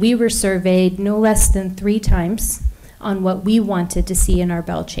 and we were surveyed no less than 3 times on what we wanted to see in our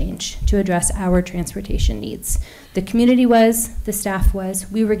bell change to address our transportation needs. The community was, the staff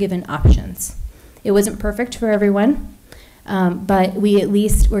was, we were given options. It wasn't perfect for everyone, but we at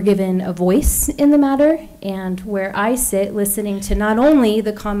least were given a voice in the matter. And where I sit listening to not only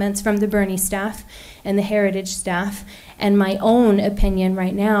the comments from the Bernie staff and the Heritage staff, and my own opinion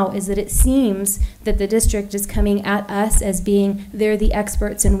right now is that it seems that the district is coming at us as being they're the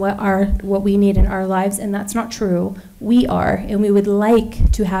experts in what we need in our lives, and that's not true. We are, and we would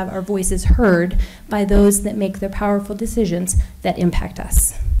like to have our voices heard by those that make the powerful decisions that impact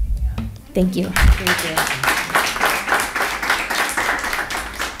us. Thank you. Thank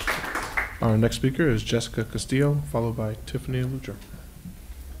you. Our next speaker is Jessica Castillo, followed by Tiffany Lucher.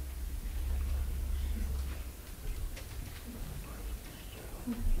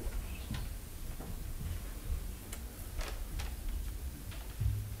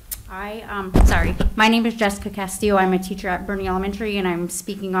 Sorry. My name is Jessica Castillo. I'm a teacher at Bernie Elementary, and I'm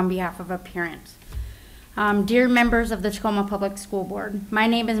speaking on behalf of a parent. Dear members of the Tacoma Public School Board, my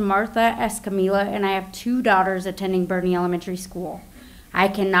name is Martha Escamilla, and I have 2 daughters attending Bernie Elementary School. I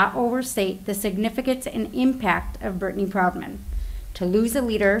cannot overstate the significance and impact of Brittany Proudman. To lose a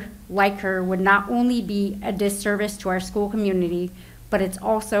leader like her would not only be a disservice to our school community, but it's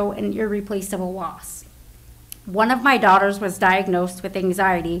also an irreplaceable loss. One of my daughters was diagnosed with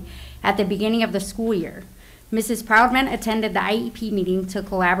anxiety at the beginning of the school year. Mrs. Proudman attended the IEP meeting to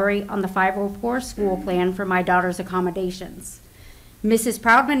collaborate on the 504 school plan for my daughter's accommodations. Mrs.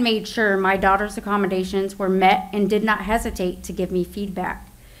 Proudman made sure my daughter's accommodations were met and did not hesitate to give me feedback.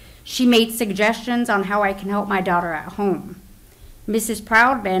 She made suggestions on how I can help my daughter at home. Mrs.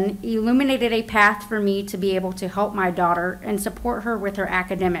 Proudman illuminated a path for me to be able to help my daughter and support her with her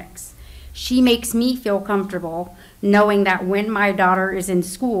academics. She makes me feel comfortable knowing that when my daughter is in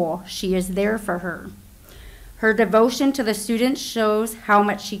school, she is there for her. Her devotion to the students shows how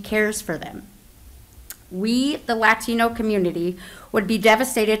much she cares for them. We, the Latino community, would be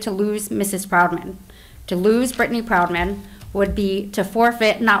devastated to lose Mrs. Proudman. To lose Brittany Proudman would be to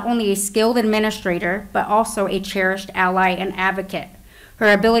forfeit not only a skilled administrator, but also a cherished ally and advocate.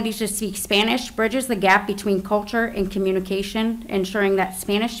 Her ability to speak Spanish bridges the gap between culture and communication, ensuring that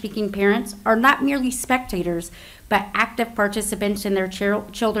Spanish-speaking parents are not merely spectators, but active participants in their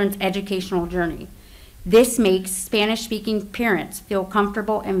children's educational journey. This makes Spanish-speaking parents feel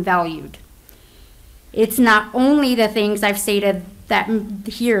comfortable and valued. It's not only the things I've stated that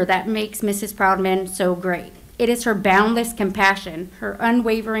makes Mrs. Proudman so great. It is her boundless compassion, her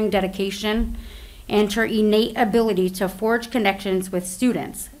unwavering dedication, and her innate ability to forge connections with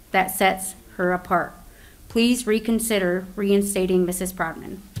students that sets her apart. Please reconsider reinstating Mrs.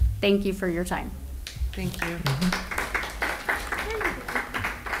 Proudman. Thank you for your time. Thank you.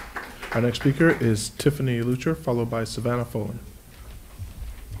 Our next speaker is Tiffany Lucher, followed by Savannah Folan.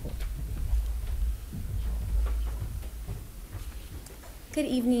 Good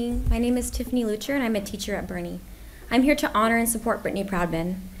evening. My name is Tiffany Lucher, and I'm a teacher at Bernie. I'm here to honor and support Brittany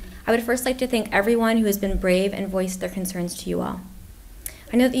Proudman. I would first like to thank everyone who has been brave and voiced their concerns to you all.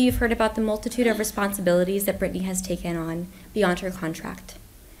 I know that you've heard about the multitude of responsibilities that Brittany has taken on beyond her contract.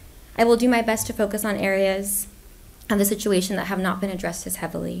 I will do my best to focus on areas of the situation that have not been addressed as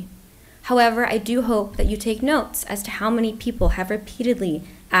heavily. However, I do hope that you take notes as to how many people have repeatedly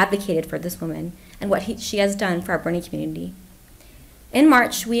advocated for this woman and what she has done for our Bernie community. In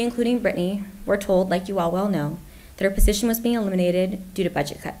March, we, including Brittany, were told, like you all well know, that her position was being eliminated due to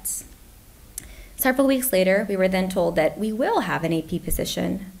budget cuts. Several weeks later, we were then told that we will have an AP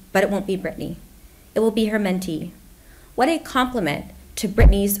position, but it won't be Brittany. It will be her mentee. What a compliment to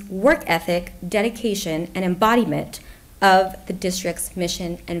Brittany's work ethic, dedication, and embodiment of the district's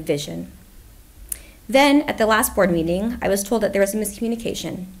mission and vision. Then, at the last board meeting, I was told that there was a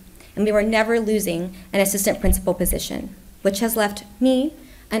miscommunication, and we were never losing an assistant principal position, which has left me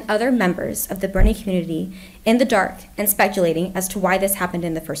and other members of the Bernie community in the dark and speculating as to why this happened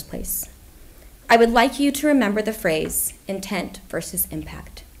in the first place. I would like you to remember the phrase, intent versus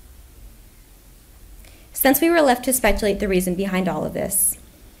impact. Since we were left to speculate the reason behind all of this,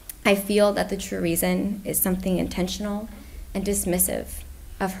 I feel that the true reason is something intentional and dismissive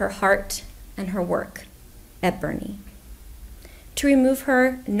of her heart and her work at Bernie. To remove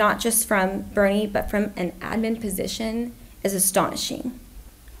her not just from Bernie, but from an admin position is astonishing.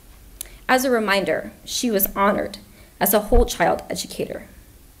 As a reminder, she was honored as a whole child educator.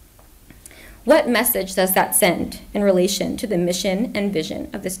 What message does that send in relation to the mission and vision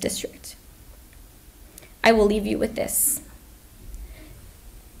of this district? I will leave you with this.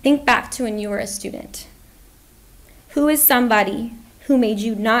 Think back to when you were a student. Who is somebody who made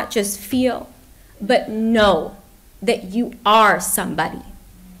you not just feel, but know that you are somebody,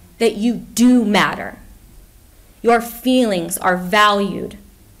 that you do matter, your feelings are valued,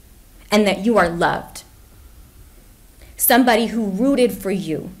 and that you are loved? Somebody who rooted for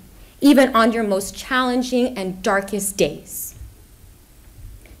you, even on your most challenging and darkest days.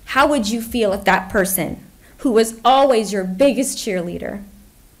 How would you feel if that person, who was always your biggest cheerleader,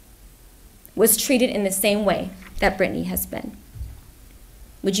 was treated in the same way that Brittany has been?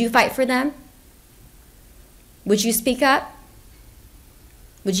 Would you fight for them? Would you speak up?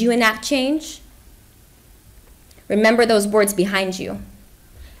 Would you enact change? Remember those words behind you.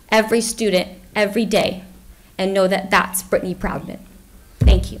 Every student, every day, and know that that's Brittany Proudman.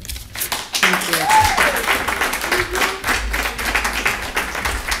 Thank you. Thank you.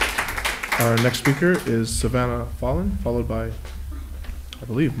 Our next speaker is Savannah Fallon, followed by, I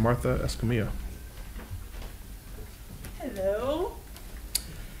believe, Martha Escamilla. Hello.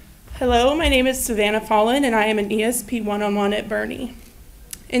 Hello, my name is Savannah Fallon, and I am an ESP 1-on-1 at Bernie.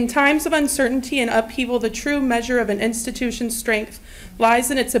 In times of uncertainty and upheaval, the true measure of an institution's strength lies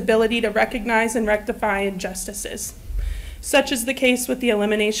in its ability to recognize and rectify injustices. Such is the case with the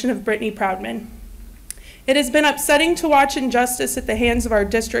elimination of Brittany Proudman. It has been upsetting to watch injustice at the hands of our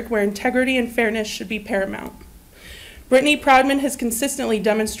district where integrity and fairness should be paramount. Brittany Proudman has consistently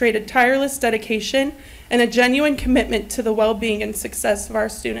demonstrated tireless dedication and a genuine commitment to the well-being and success of our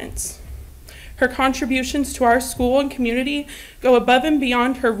students. Her contributions to our school and community go above and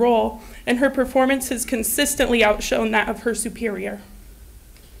beyond her role, and her performance has consistently outshone that of her superior.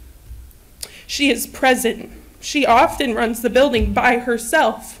 She is present. She often runs the building by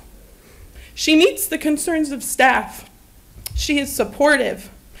herself. She meets the concerns of staff. She is supportive.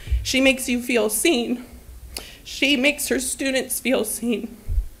 She makes you feel seen. She makes her students feel seen.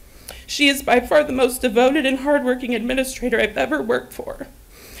 She is by far the most devoted and hardworking administrator I've ever worked for,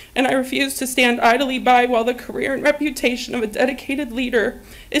 and I refuse to stand idly by while the career and reputation of a dedicated leader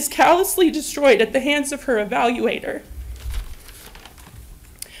is callously destroyed at the hands of her evaluator.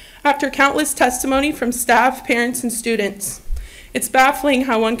 After countless testimony from staff, parents, and students, it's baffling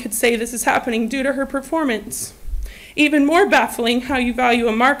how one could say this is happening due to her performance. Even more baffling how you value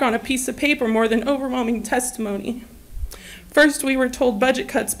a mark on a piece of paper more than overwhelming testimony. First, we were told budget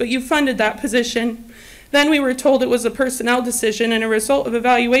cuts, but you funded that position. Then we were told it was a personnel decision and a result of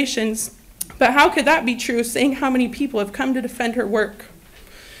evaluations. But how could that be true, saying how many people have come to defend her work?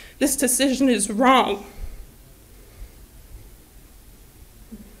 This decision is wrong.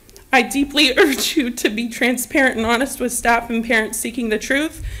 I deeply urge you to be transparent and honest with staff and parents seeking the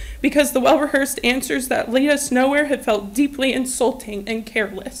truth, because the well-rehearsed answers that lead us nowhere have felt deeply insulting and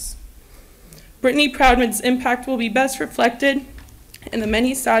careless. Brittany Proudman's impact will be best reflected in the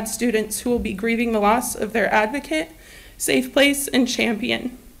many sad students who will be grieving the loss of their advocate, safe place, and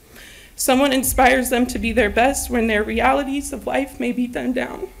champion. Someone inspires them to be their best when their realities of life may beat them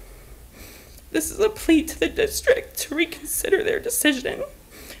down. This is a plea to the district to reconsider their decision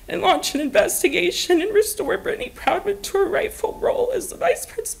and launch an investigation and restore Brittany Proudman to her rightful role as the vice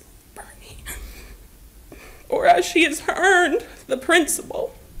principal of Bernie, or as she has earned, the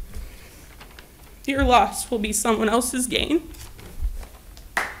principal. Your loss will be someone else's gain.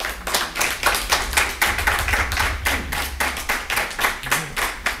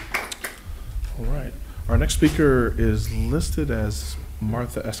 All right. Our next speaker is listed as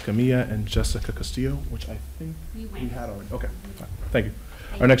Martha Escamilla and Jessica Castillo, which I think we had already. Okay, fine. Thank you.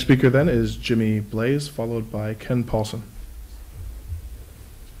 Our next speaker then is Jimmy Blaze, followed by Ken Paulson.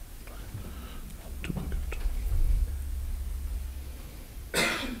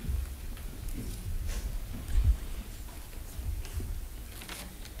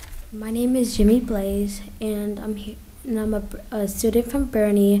 My name is Jimmy Blaze, and I'm here, and I'm a student from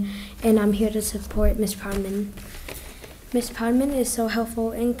Bernie, and I'm here to support Miss Proudman. Miss Proudman is so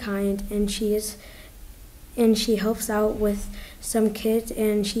helpful and kind, and she helps out with some kids,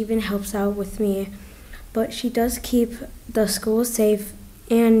 and she even helps out with me. But she does keep the school safe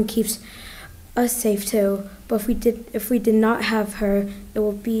and keeps us safe too. But if we did not have her, it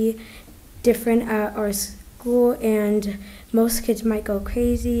would be different at our school, and most kids might go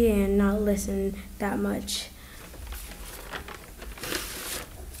crazy and not listen that much.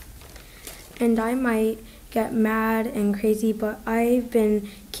 And I might get mad and crazy, but I've been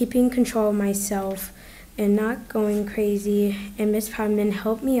keeping control of myself and not going crazy, and Miss Proudman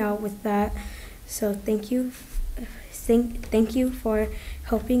helped me out with that. So thank you for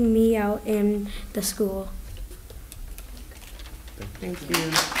helping me out in the school. Thank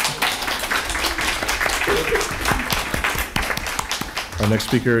you. Our next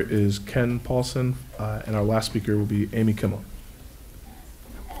speaker is Ken Paulson, and our last speaker will be Amy Kimmel.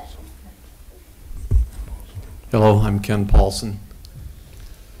 Hello, I'm Ken Paulson.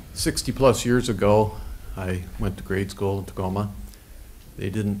 60+ years ago, I went to grade school in Tacoma. They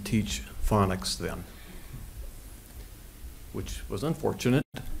didn't teach phonics then, which was unfortunate.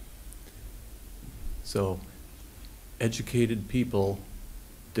 So educated people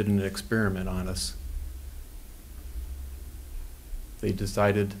did an experiment on us. They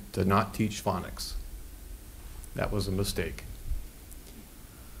decided to not teach phonics. That was a mistake.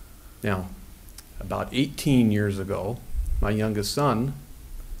 Now, about 18 years ago, my youngest son,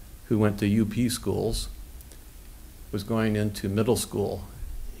 who went to UP schools, was going into middle school,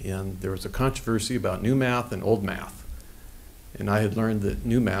 and there was a controversy about new math and old math. And I had learned that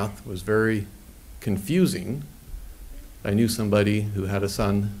new math was very confusing. I knew somebody who had a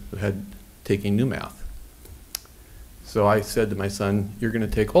son who had taken new math. So I said to my son, you're going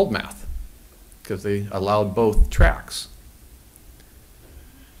to take old math, because they allowed both tracks.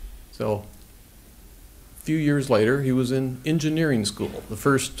 So a few years later, he was in engineering school, the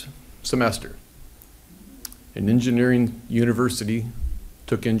first semester. An engineering university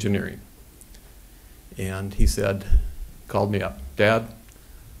took engineering. And he said, called me up, Dad,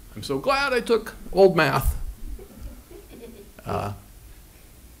 I'm so glad I took old math.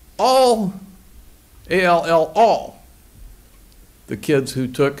 All, A-L-L, all the kids who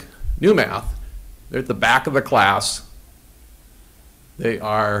took new math, they're at the back of the class. They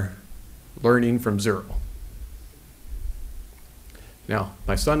are learning from zero. Now,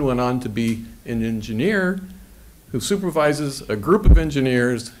 my son went on to be an engineer who supervises a group of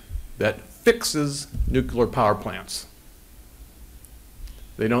engineers that fixes nuclear power plants.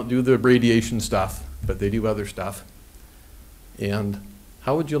 They don't do the radiation stuff, but they do other stuff. And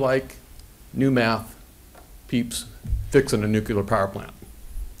how would you like new math peeps fixing a nuclear power plant?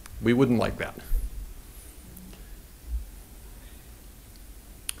 We wouldn't like that.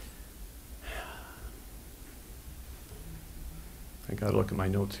 I gotta look at my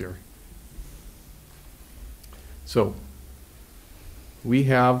notes here. So, we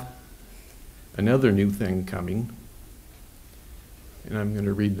have another new thing coming, and I'm going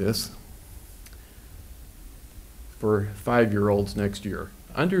to read this for 5-year-olds next year.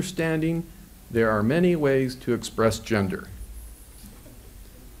 Understanding there are many ways to express gender.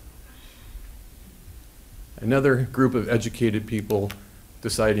 Another group of educated people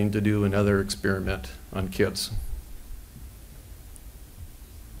deciding to do another experiment on kids.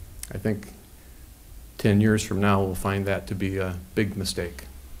 I think 10 years from now, we'll find that to be a big mistake.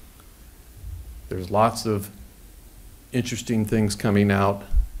 There's lots of interesting things coming out,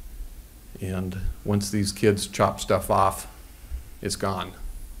 and once these kids chop stuff off, it's gone.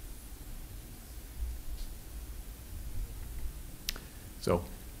 So,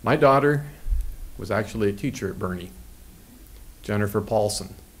 my daughter was actually a teacher at Bernie, Jennifer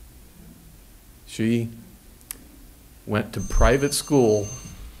Paulson. She went to private school.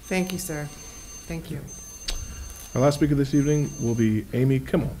 Thank you, sir. Thank you. Our last speaker this evening will be Amy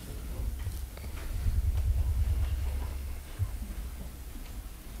Kimmel.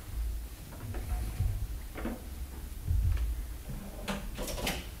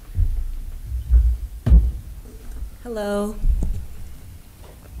 Hello.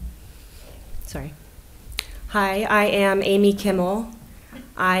 Sorry. Hi, I am Amy Kimmel.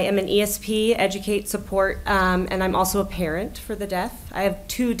 I am an ESP, educate, support, and I'm also a parent for the deaf. I have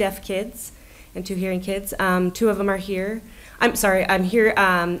 2 deaf kids and 2 hearing kids. 2 of them are here. I'm here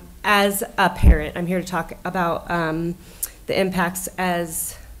as a parent. I'm here to talk about the impacts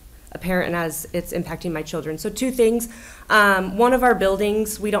as a parent and as it's impacting my children. So 2 things. One of our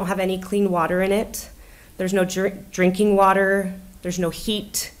buildings, we don't have any clean water in it. There's no drinking water. There's no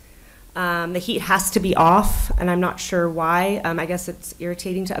heat. The heat has to be off, and I'm not sure why. I guess it's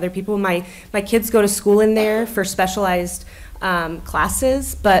irritating to other people. My kids go to school in there for specialized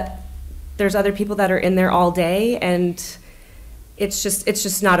classes, but there's other people that are in there all day, and it's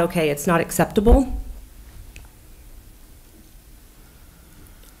just not okay. It's not acceptable.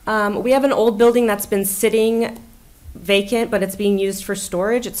 We have an old building that's been sitting vacant, but it's being used for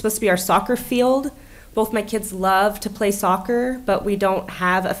storage. It's supposed to be our soccer field. Both my kids love to play soccer, but we don't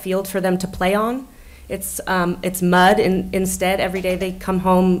have a field for them to play on. It's mud instead. Every day they come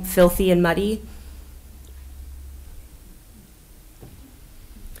home filthy and muddy.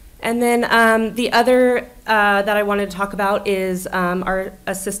 And then the other that I wanted to talk about is our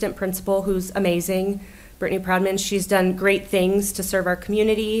assistant principal, who's amazing, Brittany Proudman. She's done great things to serve our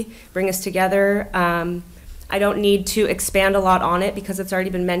community, bring us together. I don't need to expand a lot on it because it's already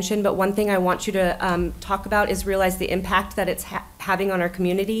been mentioned, but one thing I want you to talk about is realize the impact that it's having on our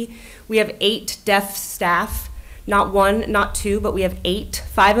community. We have 8 deaf staff, not 1, not 2, but we have 8.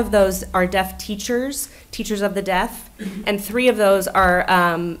 5 of those are deaf teachers of the deaf, and 3 of those are,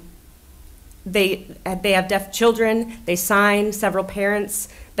 they have deaf children. They sign several parents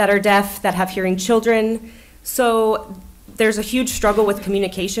that are deaf that have hearing children. So there's a huge struggle with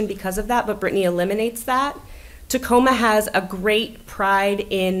communication because of that, but Brittany eliminates that. Tacoma has a great pride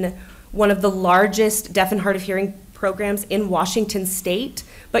in one of the largest deaf and hard of hearing programs in Washington State,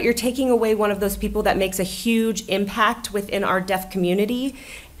 but you're taking away one of those people that makes a huge impact within our deaf community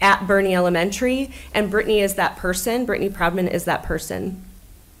at Burney Elementary, and Brittany is that person. Brittany Proudman is that person.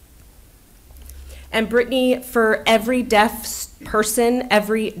 And Brittany, for every deaf person,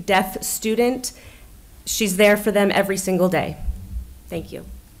 every deaf student, she's there for them every single day. Thank you.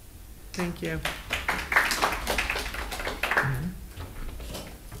 Thank you.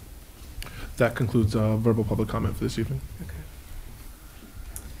 That concludes verbal public comment for this evening. Okay.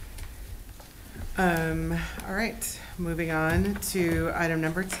 All right, moving on to item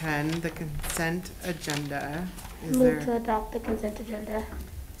number 10, the consent agenda. Move to adopt the consent agenda.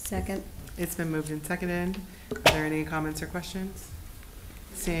 Second. It's been moved and seconded. Are there any comments or questions?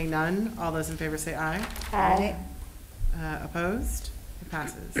 Seeing none, all those in favor say aye. Aye. Opposed? It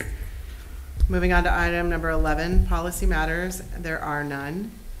passes. Moving on to item number 11, policy matters. There are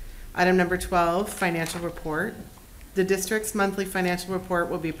none. Item number 12, financial report. The district's monthly financial report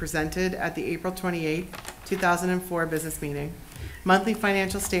will be presented at the April 28, 2004 business meeting. Monthly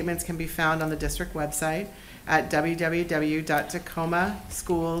financial statements can be found on the district website at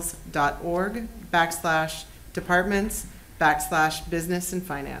www.tacomaschools.org/departments/business and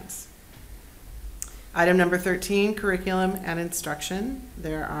finance. Item number 13, curriculum and instruction.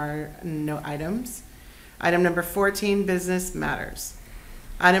 There are no items. Item number 14, business matters.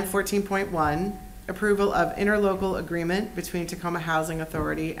 Item 14.1, approval of interlocal agreement between Tacoma Housing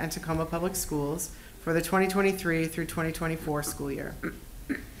Authority and Tacoma Public Schools for the 2023 through 2024 school year.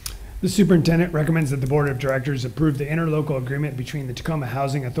 The superintendent recommends that the board of directors approve the interlocal agreement between the Tacoma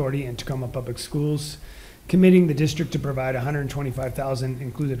Housing Authority and Tacoma Public Schools, committing the district to provide $125,000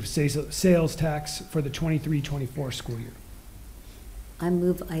 inclusive sales tax for the 23-24 school year. I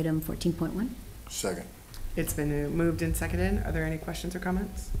move item 14.1. Second. It's been moved and seconded. Are there any questions or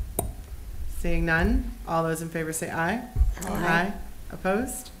comments? Seeing none, all those in favor say aye. Aye.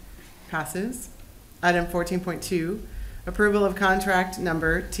 Opposed? Passes. Item 14.2, approval of contract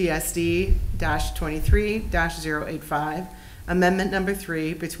number TSD-23-085, amendment number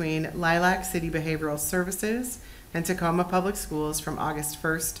 3 between Lilac City Behavioral Services and Tacoma Public Schools from August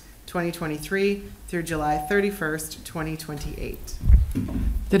 1st, 2023 through July 31st, 2028.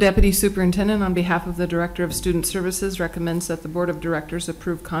 The Deputy Superintendent, on behalf of the Director of Student Services, recommends that the Board of Directors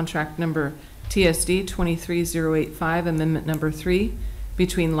approve contract number TSD-23085, amendment number 3,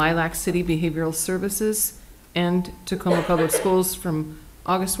 between Lilac City Behavioral Services and Tacoma Public Schools from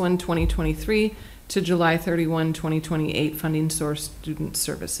August 1, 2023 to July 31, 2028, funding source student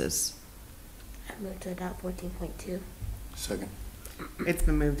services. I move to adopt 14.2. Second. It's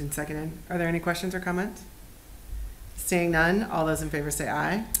been moved and seconded. Are there any questions or comments? Seeing none, all those in favor say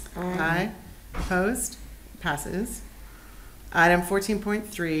aye. Aye. Opposed? Passes. Item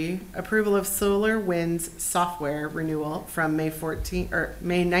 14.3, approval of Solar Winds software renewal from May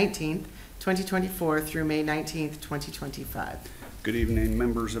 19th, 2024 through May 19th, 2025. Good evening,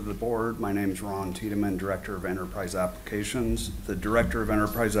 members of the board. My name is Ron Tiedemann, Director of Enterprise Applications. The Director of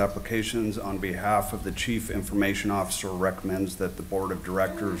Enterprise Applications, on behalf of the Chief Information Officer, recommends that the Board of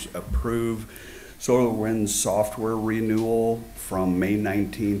Directors approve SolarWinds software renewal from May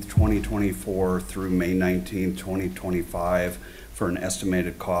 19th, 2024 through May 19th, 2025 for an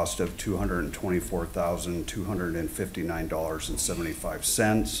estimated cost of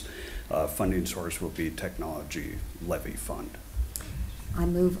 $224,259.75. Funding source will be Technology Levy Fund. I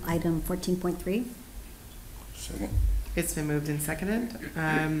move item 14.3. Second. It's been moved and seconded.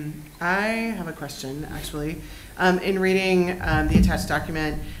 I have a question, actually. In reading the attached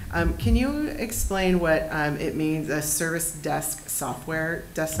document, can you explain what it means, a service desk software?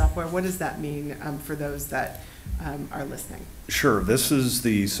 What does that mean for those that are listening? Sure. This is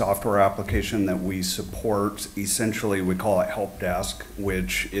the software application that we support. Essentially, we call it Help Desk,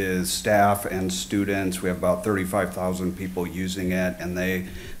 which is staff and students. We have about 35,000 people using it, and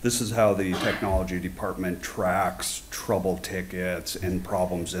this is how the technology department tracks trouble tickets and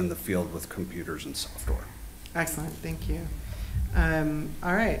problems in the field with computers and software. Excellent. Thank you.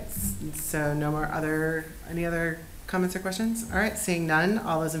 All right. So no more any other comments or questions? All right. Seeing none,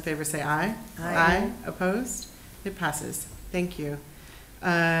 all those in favor say aye. Aye. Opposed? It passes. Thank you.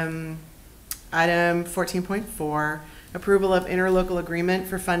 Item 14.4, approval of interlocal agreement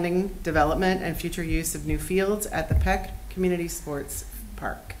for funding, development, and future use of new fields at the Peck Community Sports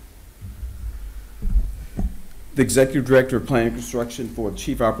Park. The Executive Director of Planning and Construction for the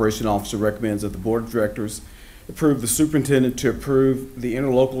Chief Operation Officer recommends that the Board of Directors approve the Superintendent to approve the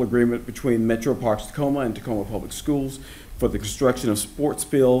interlocal agreement between Metro Parks Tacoma and Tacoma Public Schools for the construction of sports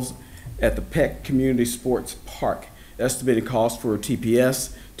fields at the Peck Community Sports Park. Estimated cost for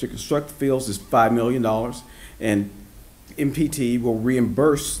TPS to construct the fields is $5 million, and MPT will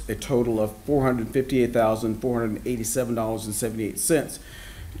reimburse a total of $458,487.78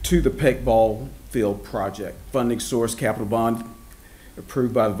 to the Peck Ball Field project. Funding source capital bond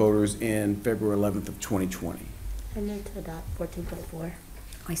approved by the voters in February 11th of 2020. I move to adopt 14.4.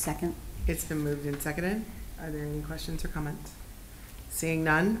 I second. It's been moved and seconded. Are there any questions or comments? Seeing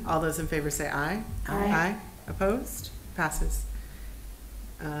none, all those in favor say aye. Aye. Opposed? Passes.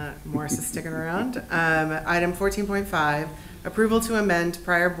 Morris is sticking around. Item 14.5, approval to amend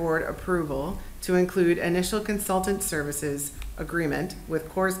prior board approval to include initial consultant services agreement with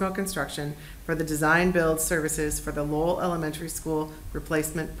Corsmo Construction for the design build services for the Lowell Elementary School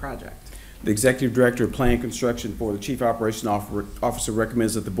replacement project. The Executive Director of Planning and Construction for the Chief Operation Officer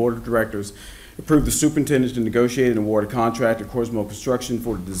recommends that the Board of Directors approve the Superintendent to negotiate and award a contract to Corsmo Construction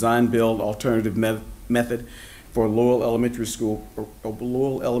for the design build alternative method for Lowell Elementary School,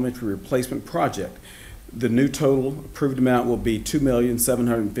 Lowell Elementary Replacement Project. The new total approved amount will be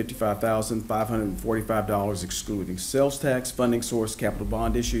 $2,755,545 excluding sales tax. Funding source capital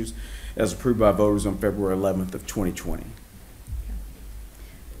bond issues as approved by voters on February 11th of 2020.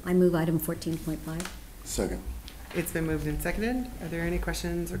 I move item 14.5. Second. It's been moved and seconded. Are there any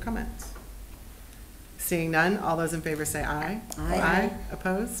questions or comments? Seeing none, all those in favor say aye. Aye.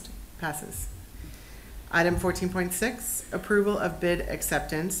 Opposed? Passes. Item 14.6, approval of bid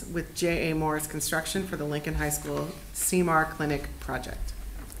acceptance with J.A. Morris Construction for the Lincoln High School CMAR Clinic project.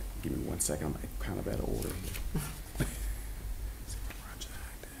 Give me 1 second, I'm kind of out of order.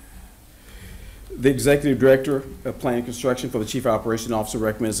 The Executive Director of Planning and Construction for the Chief Operation Officer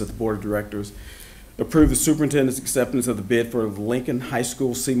recommends that the Board of Directors approve the Superintendent's acceptance of the bid for the Lincoln High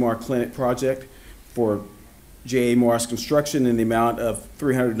School CMAR Clinic project for J.A. Morris Construction in the amount of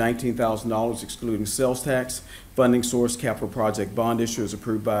 $319,000 excluding sales tax. Funding source capital project bond issue is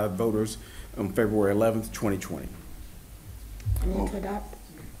approved by voters on February 11th, 2020. I move to adopt.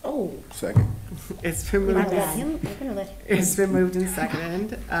 Oh. Second. It's been moved. It's been moved and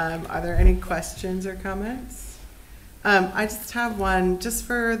seconded. Are there any questions or comments? I just have one, just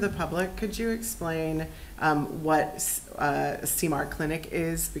for the public. Could you explain what CMAR Clinic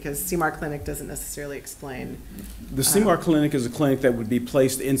is? Because CMAR Clinic doesn't necessarily explain. The CMAR Clinic is a clinic that would be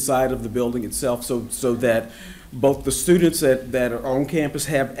placed inside of the building itself so that both the students that are on campus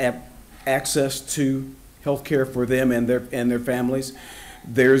have access to health care for them and their families.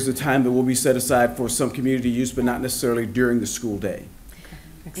 There's a time that will be set aside for some community use, but not necessarily during the school day.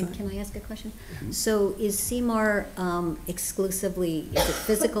 And can I ask a question? So is CMAR exclusively, is it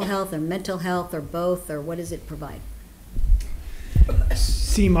physical health or mental health or both, or what does it provide?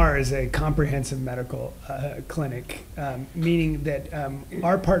 CMAR is a comprehensive medical clinic, meaning that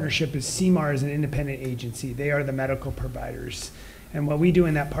our partnership is CMAR is an independent agency. They are the medical providers. And what we do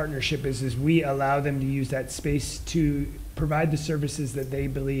in that partnership is we allow them to use that space to provide the services that they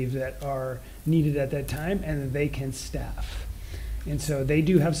believe that are needed at that time and that they can staff. And so they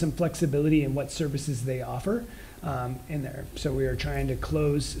do have some flexibility in what services they offer in there. So we are trying to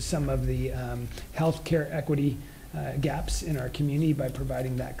close some of the healthcare equity gaps in our community by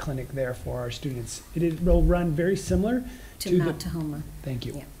providing that clinic there for our students. It will run very similar to Mount Tahoma. Thank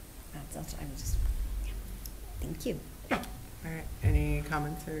you. Yeah, that's I was just, yeah. Thank you. All right, any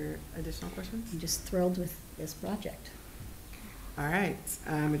comments or additional questions? I'm just thrilled with this project. All right,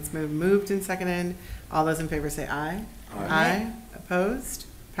 it's been moved and seconded. All those in favor say aye. Aye. Opposed?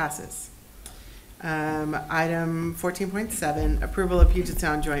 Passes. Item 14.7, approval of Puget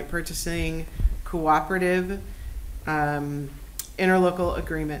Sound Joint Purchasing Cooperative Interlocal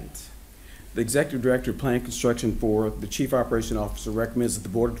Agreement. The Executive Director of Plan and Construction for the Chief Operation Officer recommends that the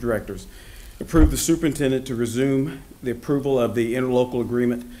Board of Directors approve the Superintendent to resume the approval of the interlocal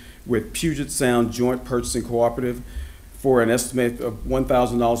agreement with Puget Sound Joint Purchasing Cooperative for an estimate of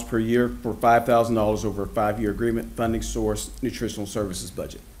 $1,000 per year for $5,000 over a 5-year agreement, funding source, nutritional services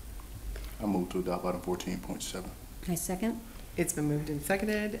budget. I move to adopt item 14.7. I second. It's been moved and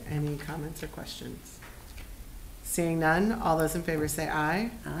seconded. Any comments or questions? Seeing none, all those in favor say aye.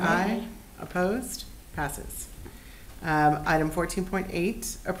 Aye. Opposed? Passes. Item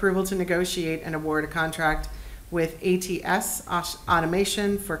 14.8, approval to negotiate and award a contract with ATS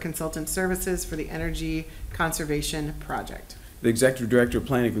Automation for consultant services for the energy conservation project. The Executive Director of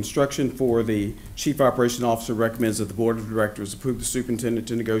Planning and Construction for the Chief Operation Officer recommends that the Board of Directors approve the Superintendent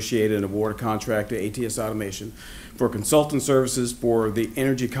to negotiate and award a contract to ATS Automation for consultant services for the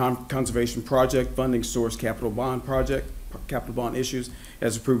energy conservation project, funding source capital bond project, capital bond issues,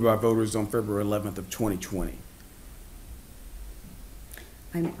 as approved by voters on February 11th of 2020.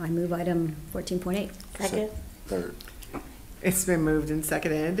 I move item 14.8. Second. Third. It's been moved and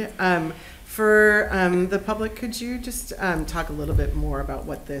seconded. For the public, could you just talk a little bit more about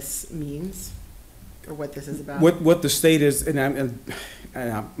what this means or what this is about? What the state is,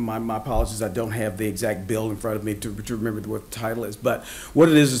 my apologies, I don't have the exact bill in front of me to remember what the title is, but what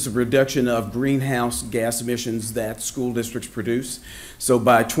it is a reduction of greenhouse gas emissions that school districts produce. So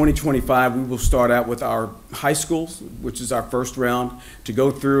by 2025, we will start out with our high schools, which is our first round, to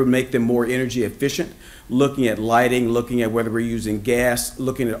go through and make them more energy efficient, looking at lighting, looking at whether we're using gas,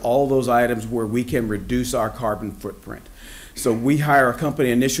 looking at all those items where we can reduce our carbon footprint. So we hire a company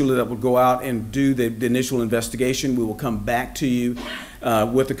initially that will go out and do the initial investigation. We will come back to you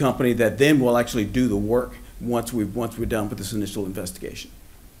with a company that then will actually do the work once we're done with this initial investigation.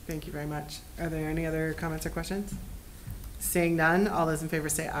 Thank you very much. Are there any other comments or questions? Seeing none, all those in favor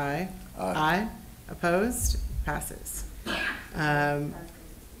say aye. Aye. Aye. Opposed? Passes.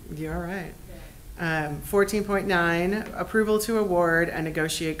 You're all right. 14.9, approval to award and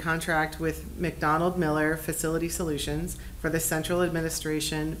negotiate contract with McDonald Miller Facility Solutions for the Central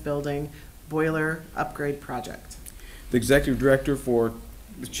Administration Building Boiler Upgrade Project. The Executive Director for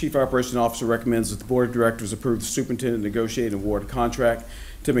the Chief Operation Officer recommends that the Board of Directors approve the Superintendent to negotiate and award a contract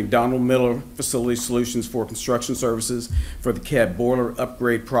to McDonald Miller Facility Solutions for construction services for the CAD Boiler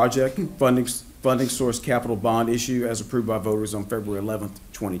Upgrade Project, funding source capital bond issue as approved by voters on February 11th,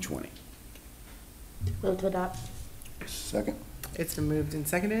 2020. Move to adopt. Second. It's been moved and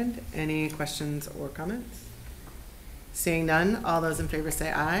seconded. Any questions or comments? Seeing none, all those in favor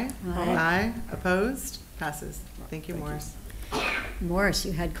say aye. Aye. Aye. Opposed? Passes. Thank you, Morris. Morris,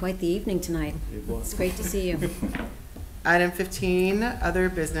 you had quite the evening tonight. It's great to see you. Item 15, other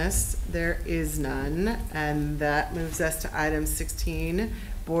business. There is none. And that moves us to item 16,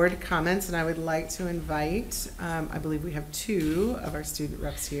 board comments. And I would like to invite, I believe we have 2 of our student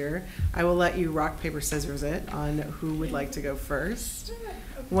reps here. I will let you rock, paper, scissors it on who would like to go first.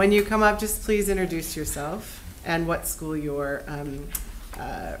 When you come up, just please introduce yourself and what school you're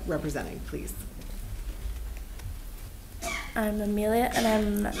representing, please. I'm Amelia,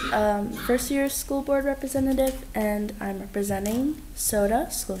 and I'm first year school board representative, and I'm representing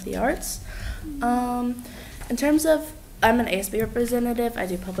SOTA, School of the Arts. In terms of, I'm an ASB representative. I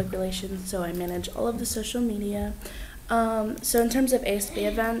do public relations, so I manage all of the social media. So in terms of ASB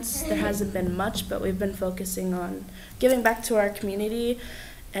events, there hasn't been much, but we've been focusing on giving back to our community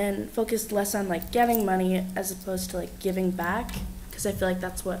and focused less on like getting money as opposed to like giving back, because I feel like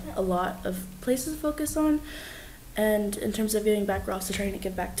that's what a lot of places focus on. And in terms of giving back, we're also trying to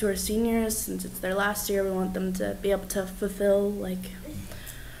give back to our seniors. Since it's their last year, we want them to be able to fulfill like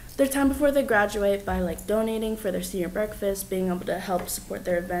their time before they graduate by like donating for their senior breakfast, being able to help support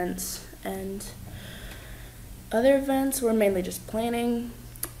their events. And other events, we're mainly just planning.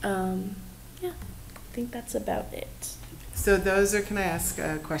 Yeah, I think that's about it. So those are, can I ask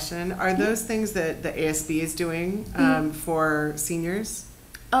a question? Are those things that the ASB is doing for seniors?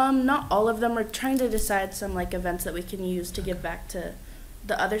 Not all of them. We're trying to decide some like events that we can use to give back to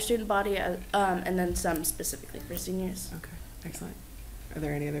the other student body, and then some specifically for seniors. Okay, excellent. Are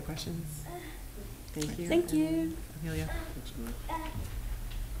there any other questions? Thank you. Thank you. Amelia.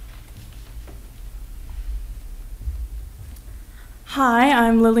 Hi,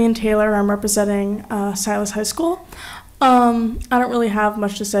 I'm Lillian Taylor. I'm representing Silas High School. I don't really have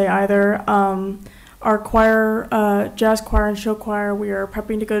much to say either. Our choir, jazz choir and show choir, we are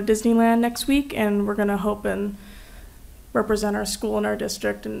prepping to go to Disneyland next week, and we're going to hope and represent our school and our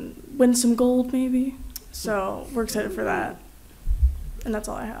district and win some gold maybe. So we're excited for that. And that's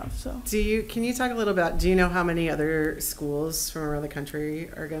all I have. So Can you talk a little about, do you know how many other schools from around the country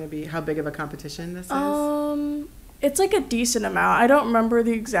are going to be, how big of a competition this is? It's like a decent amount. I don't remember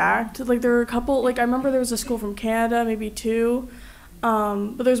the exact, like there were a couple, like I remember there was a school from Canada, maybe two.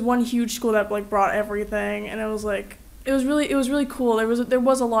 But there's one huge school that like brought everything, and it was like, it was really cool. There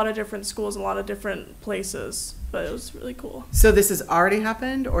was a lot of different schools, a lot of different places, but it was really cool. So this has already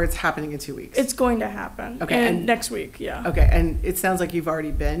happened, or it's happening in 2 weeks? It's going to happen. Okay, and next week, yeah. Okay, and it sounds like you've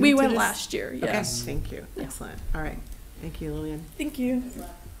already been. We to went this? last year. Yes. Okay, thank you. Excellent. All right, thank you, Lillian. Thank you.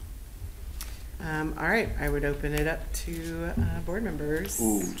 All right, I would open it up to board members.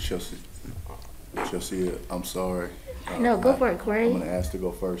 Ooh, Chelsea, I'm sorry. No, go for it, Corey. I'm going to ask to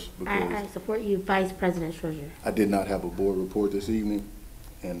go first because I support you, Vice President Schroeder. I did not have a board report this evening,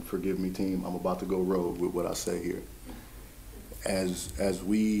 and forgive me, team, I'm about to go rogue with what I say here. As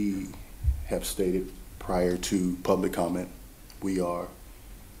we have stated prior to public comment, we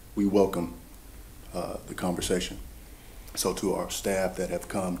welcome the conversation. So to our staff that have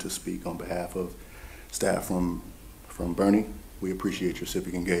come to speak on behalf of staff from Bernie, we appreciate your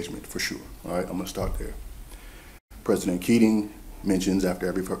civic engagement for sure. All right, I'm going to start there. President Keating mentions after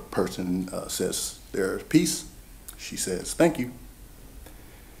every person says their piece, she says, thank you.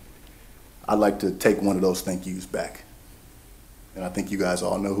 I'd like to take one of those thank yous back. And I think you guys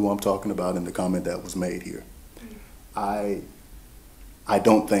all know who I'm talking about in the comment that was made here. I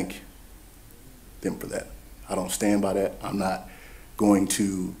don't thank them for that. I don't stand by that. I'm not going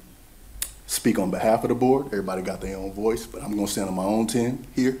to speak on behalf of the board. Everybody got their own voice, but I'm going to stand on my own 10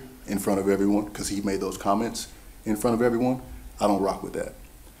 here in front of everyone because he made those comments in front of everyone. I don't rock with that.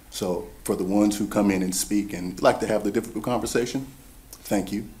 So for the ones who come in and speak and like to have the difficult conversation,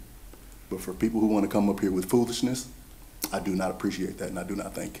 thank you. But for people who want to come up here with foolishness, I do not appreciate that, and I do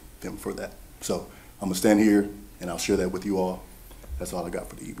not thank them for that. So I'm going to stand here, and I'll share that with you all. That's all I got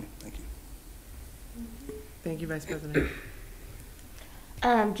for the evening. Thank you. Thank you, Vice President.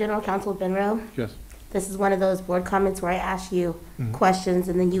 General Counsel Benrow. Yes. This is one of those board comments where I ask you questions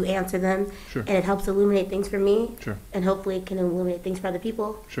and then you answer them. Sure. And it helps illuminate things for me. Sure. And hopefully it can illuminate things for other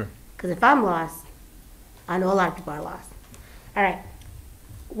people. Sure. Because if I'm lost, I know a lot of people are lost. All right.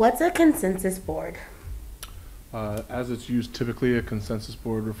 What's a consensus board? As it's used, typically a consensus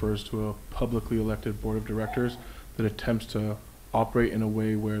board refers to a publicly elected board of directors that attempts to operate in a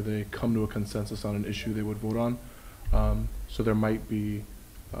way where they come to a consensus on an issue they would vote on. So there might be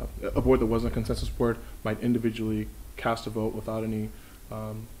a board that wasn't a consensus board might individually cast a vote without any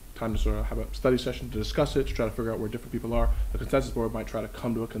time to sort of have a study session to discuss it, to try to figure out where different people are. A consensus board might try to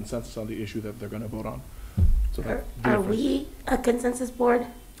come to a consensus on the issue that they're going to vote on. So that Are we a consensus board?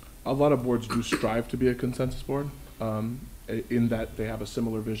 A lot of boards do strive to be a consensus board, in that they have a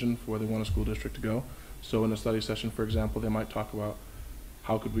similar vision for where they want a school district to go. So in a study session, for example, they might talk about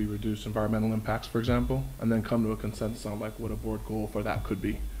how could we reduce environmental impacts, for example, and then come to a consensus on like what a board goal for that could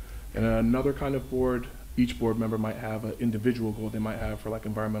be. And another kind of board, each board member might have an individual goal they might have for like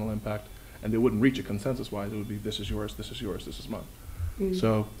environmental impact, and they wouldn't reach it consensus-wise. It would be this is yours, this is yours, this is mine.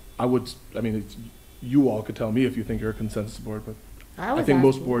 So I mean, you all could tell me if you think you're a consensus board, but I think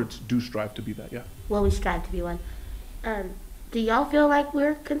most boards do strive to be that, yeah. Well, we strive to be one. Do y'all feel like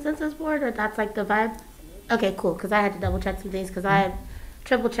we're a consensus board, or that's like the vibe? Okay, cool, because I had to double check some things, because I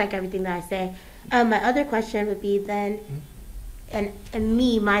triple check everything that I say. My other question would be then, and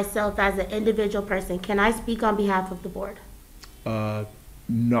me, myself, as an individual person, can I speak on behalf of the board?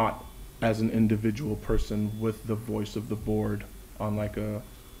 Not as an individual person with the voice of the board on like a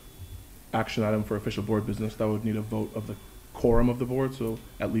action item for official board business. That would need a vote of the quorum of the board, so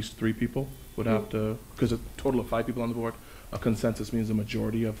at least 3 people would have to, because a total of 5 people on the board, a consensus means a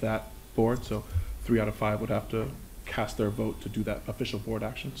majority of that board, so 3 out of 5 would have to cast their vote to do that official board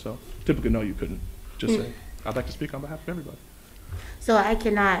action. So typically, no, you couldn't just say, I'd like to speak on behalf of everybody. So I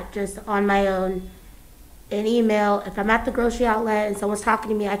cannot just on my own, an email, if I'm at the grocery outlet and someone's talking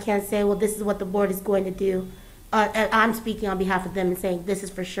to me, I can't say, well, this is what the board is going to do. I'm speaking on behalf of them and saying, this is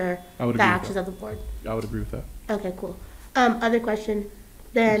for sure the actions of the board. I would agree with that. Okay, cool. Other question,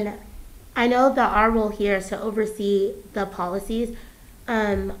 then I know that our role here is to oversee the policies.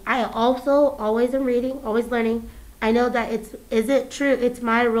 I also always am reading, always learning. I know that is it true, it's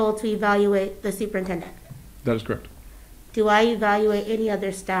my role to evaluate the superintendent? That is correct. Do I evaluate any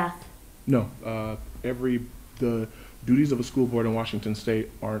other staff? No, the duties of a school board in Washington State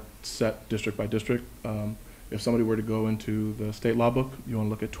aren't set district by district. If somebody were to go into the state law book, you want to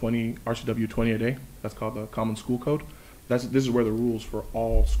look at RCW 28A, that's called the Common School Code. This is where the rules for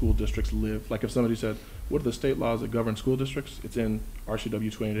all school districts live. Like if somebody said, what are the state laws that govern school districts? It's in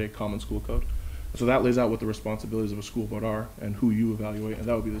RCW 28A Common School Code. So that lays out what the responsibilities of a school board are and who you evaluate, and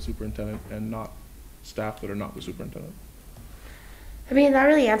that would be the superintendent and not staff that are not the superintendent. I mean, that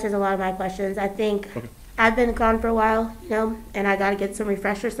really answers a lot of my questions. I think I've been gone for a while, you know, and I got to get some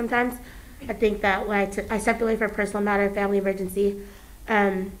refreshers sometimes. I think that when I stepped away for a personal matter, family emergency,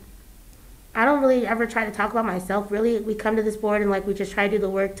 I don't really ever try to talk about myself, really. We come to this board and, like, we just try to do the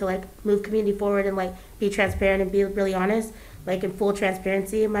work to, like, move community forward and, like, be transparent and be really honest, like, in full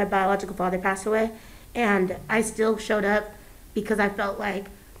transparency. My biological father passed away, and I still showed up because I felt like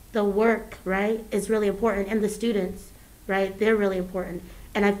the work, right, is really important, and the students, right, they're really important.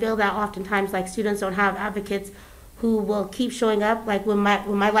 And I feel that oftentimes, like, students don't have advocates who will keep showing up. Like, when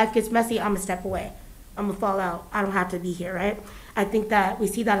my life gets messy, I'm gonna step away. I'm gonna fall out. I don't have to be here, right? I think that we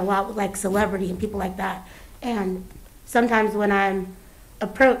see that a lot with, like, celebrity and people like that. And sometimes when I'm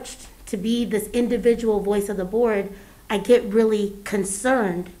approached to be this individual voice of the board, I get really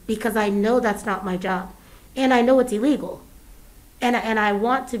concerned because I know that's not my job. And I know it's illegal. And I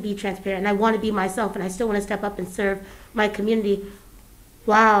want to be transparent, and I want to be myself, and I still want to step up and serve my community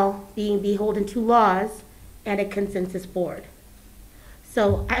while being beholden to laws and a consensus board.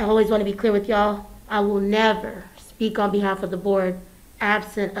 So I always want to be clear with y'all, I will never speak on behalf of the board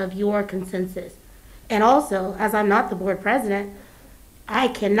absent of your consensus. And also, as I'm not the board president, I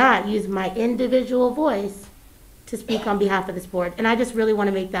cannot use my individual voice to speak on behalf of this board. And I just really want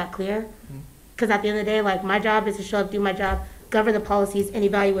to make that clear, because at the end of the day, like, my job is to show up, do my job, govern the policies, and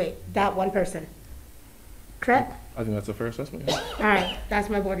evaluate that one person. Correct? I think that's a fair assessment. Yeah. All right, that's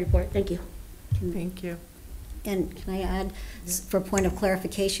my board report. Thank you. Thank you. And can I add, for a point of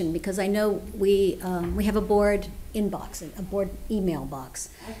clarification, because I know we have a board inbox, a board email box,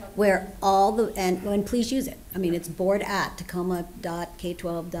 where all the, and please use it. I mean, it's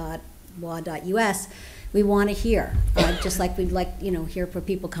board@tacoma.k12.wa.us. We want to hear, just like we'd like, hear for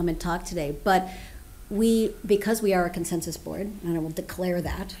people come and talk today. But because we are a consensus board, and I will declare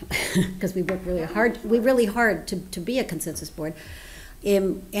that, because we work really hard to be a consensus board.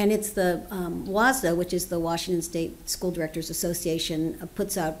 And it's the WASDA, which is the Washington State School Directors Association,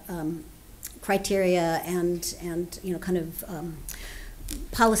 puts out criteria and kind of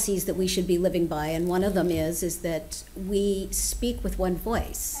policies that we should be living by. And one of them is that we speak with one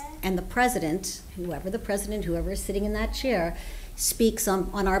voice, and the president, whoever is sitting in that chair, speaks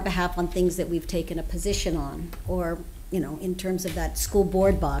on our behalf on things that we've taken a position on, or in terms of that school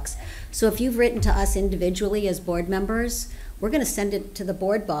board box. So if you've written to us individually as board members, we're going to send it to the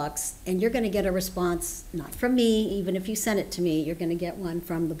board box, and you're going to get a response, not from me. Even if you send it to me, you're going to get one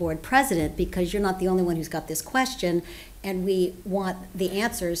from the board president, because you're not the only one who's got this question, and we want the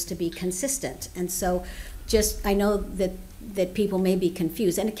answers to be consistent. And so I know that people may be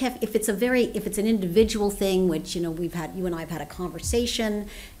confused. And if it's an individual thing, which you and I have had a conversation,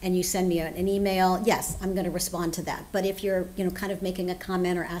 and you send me an email, yes, I'm going to respond to that. But if you're kind of making a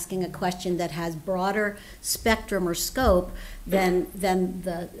comment or asking a question that has broader spectrum or scope, then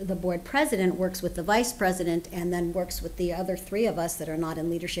the board president works with the vice president, and then works with the other three of us that are not in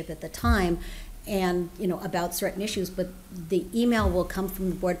leadership at the time, and about certain issues. But the email will come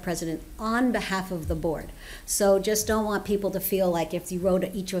from the board president on behalf of the board. So just don't want people to feel like if you wrote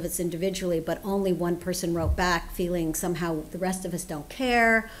each of us individually, but only one person wrote back, feeling somehow the rest of us don't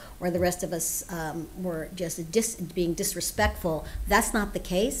care, or the rest of us were just being disrespectful. That's not the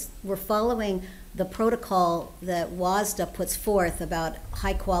case. We're following the protocol that WASDA puts forth about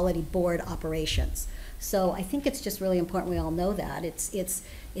high quality board operations. So I think it's just really important we all know that.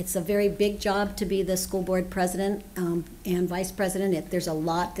 It's a very big job to be the school board president and vice president. There's a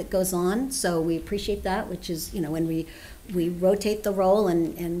lot that goes on, so we appreciate that, which is, when we rotate the role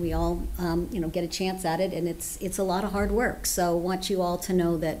and we all, get a chance at it, and it's a lot of hard work. So I want you all to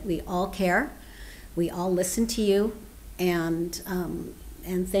know that we all care, we all listen to you, and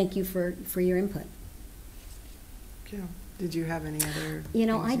thank you for your input. Yeah. Did you have any other?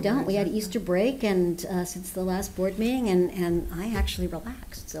 I don't. We had Easter break, and since the last board meeting, and I actually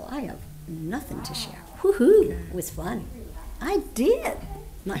relaxed, so I have nothing to share. Woohoo! Okay. It was fun. I did.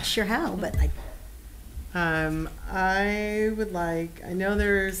 Not sure how, but I would like, I know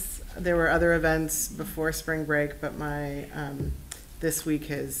there were other events before spring break, but my, this week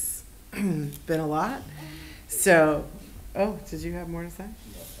has been a lot. So, oh, did you have more to say?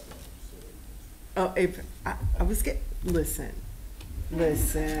 Oh, April, I was listen,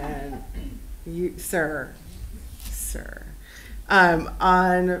 you, sir.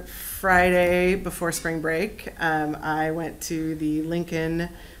 On Friday before spring break, I went to the Lincoln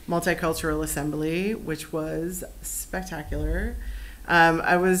Multicultural Assembly, which was spectacular.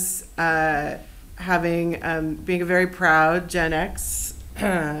 I was being a very proud Gen X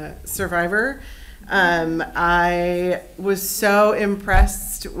survivor. I was so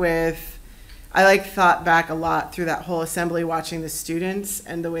impressed with, I thought back a lot through that whole assembly, watching the students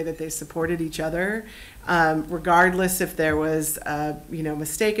and the way that they supported each other, regardless if there was a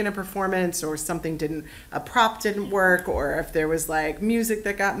mistake in a performance or a prop didn't work, or if there was music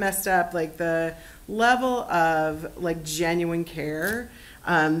that got messed up. The level of genuine care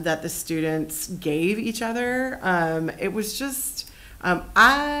that the students gave each other, it was just.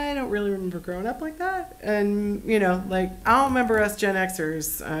 I don't really remember growing up like that. And, I don't remember us Gen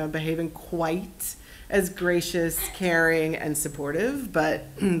Xers behaving quite as gracious, caring, and supportive, but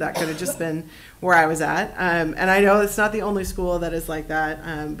that could have just been where I was at. And I know it's not the only school that is like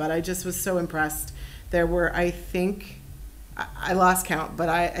that, but I just was so impressed. There were, I think, I lost count, but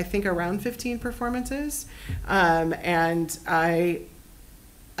I think around 15 performances. And I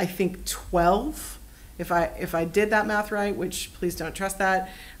think 12. If I did that math right, which please don't trust that,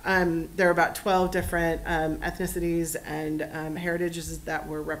 there are about 12 different ethnicities and heritages that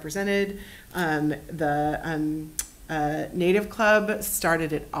were represented. The Native Club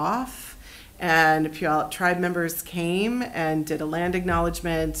started it off, and Puyallup tribe members came and did a land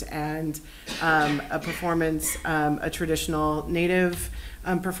acknowledgement and a performance, a traditional Native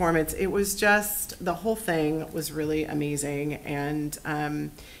performance. It was just, the whole thing was really amazing, and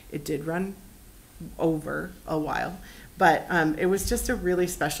it did run over a while, but it was just a really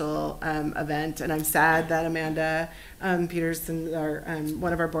special event, and I'm sad that Amanda Peterson,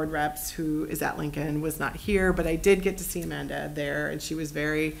 one of our board reps who is at Lincoln, was not here, but I did get to see Amanda there, and she was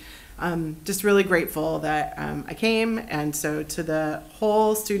very just really grateful that I came. And so to the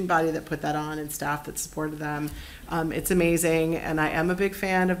whole student body that put that on and staff that supported them, it's amazing, and I am a big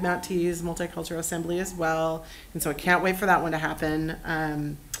fan of Mount T's Multicultural Assembly as well, and so I can't wait for that one to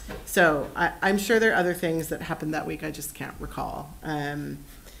happen. So I'm sure there are other things that happened that week I just can't recall. And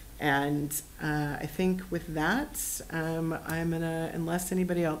I think with that, I'm gonna, unless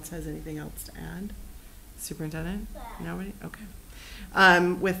anybody else has anything else to add. Superintendent? Nobody? Okay.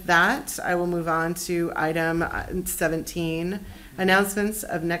 With that, I will move on to item 17, announcements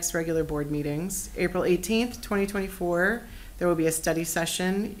of next regular board meetings. April 18th, 2024, there will be a study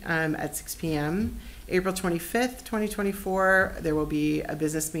session at 6 p.m. April 25th, 2024, there will be a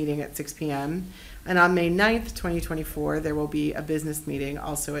business meeting at 6 p.m. And on May 9th, 2024, there will be a business meeting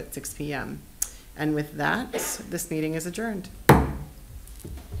also at 6 p.m. And with that, this meeting is adjourned.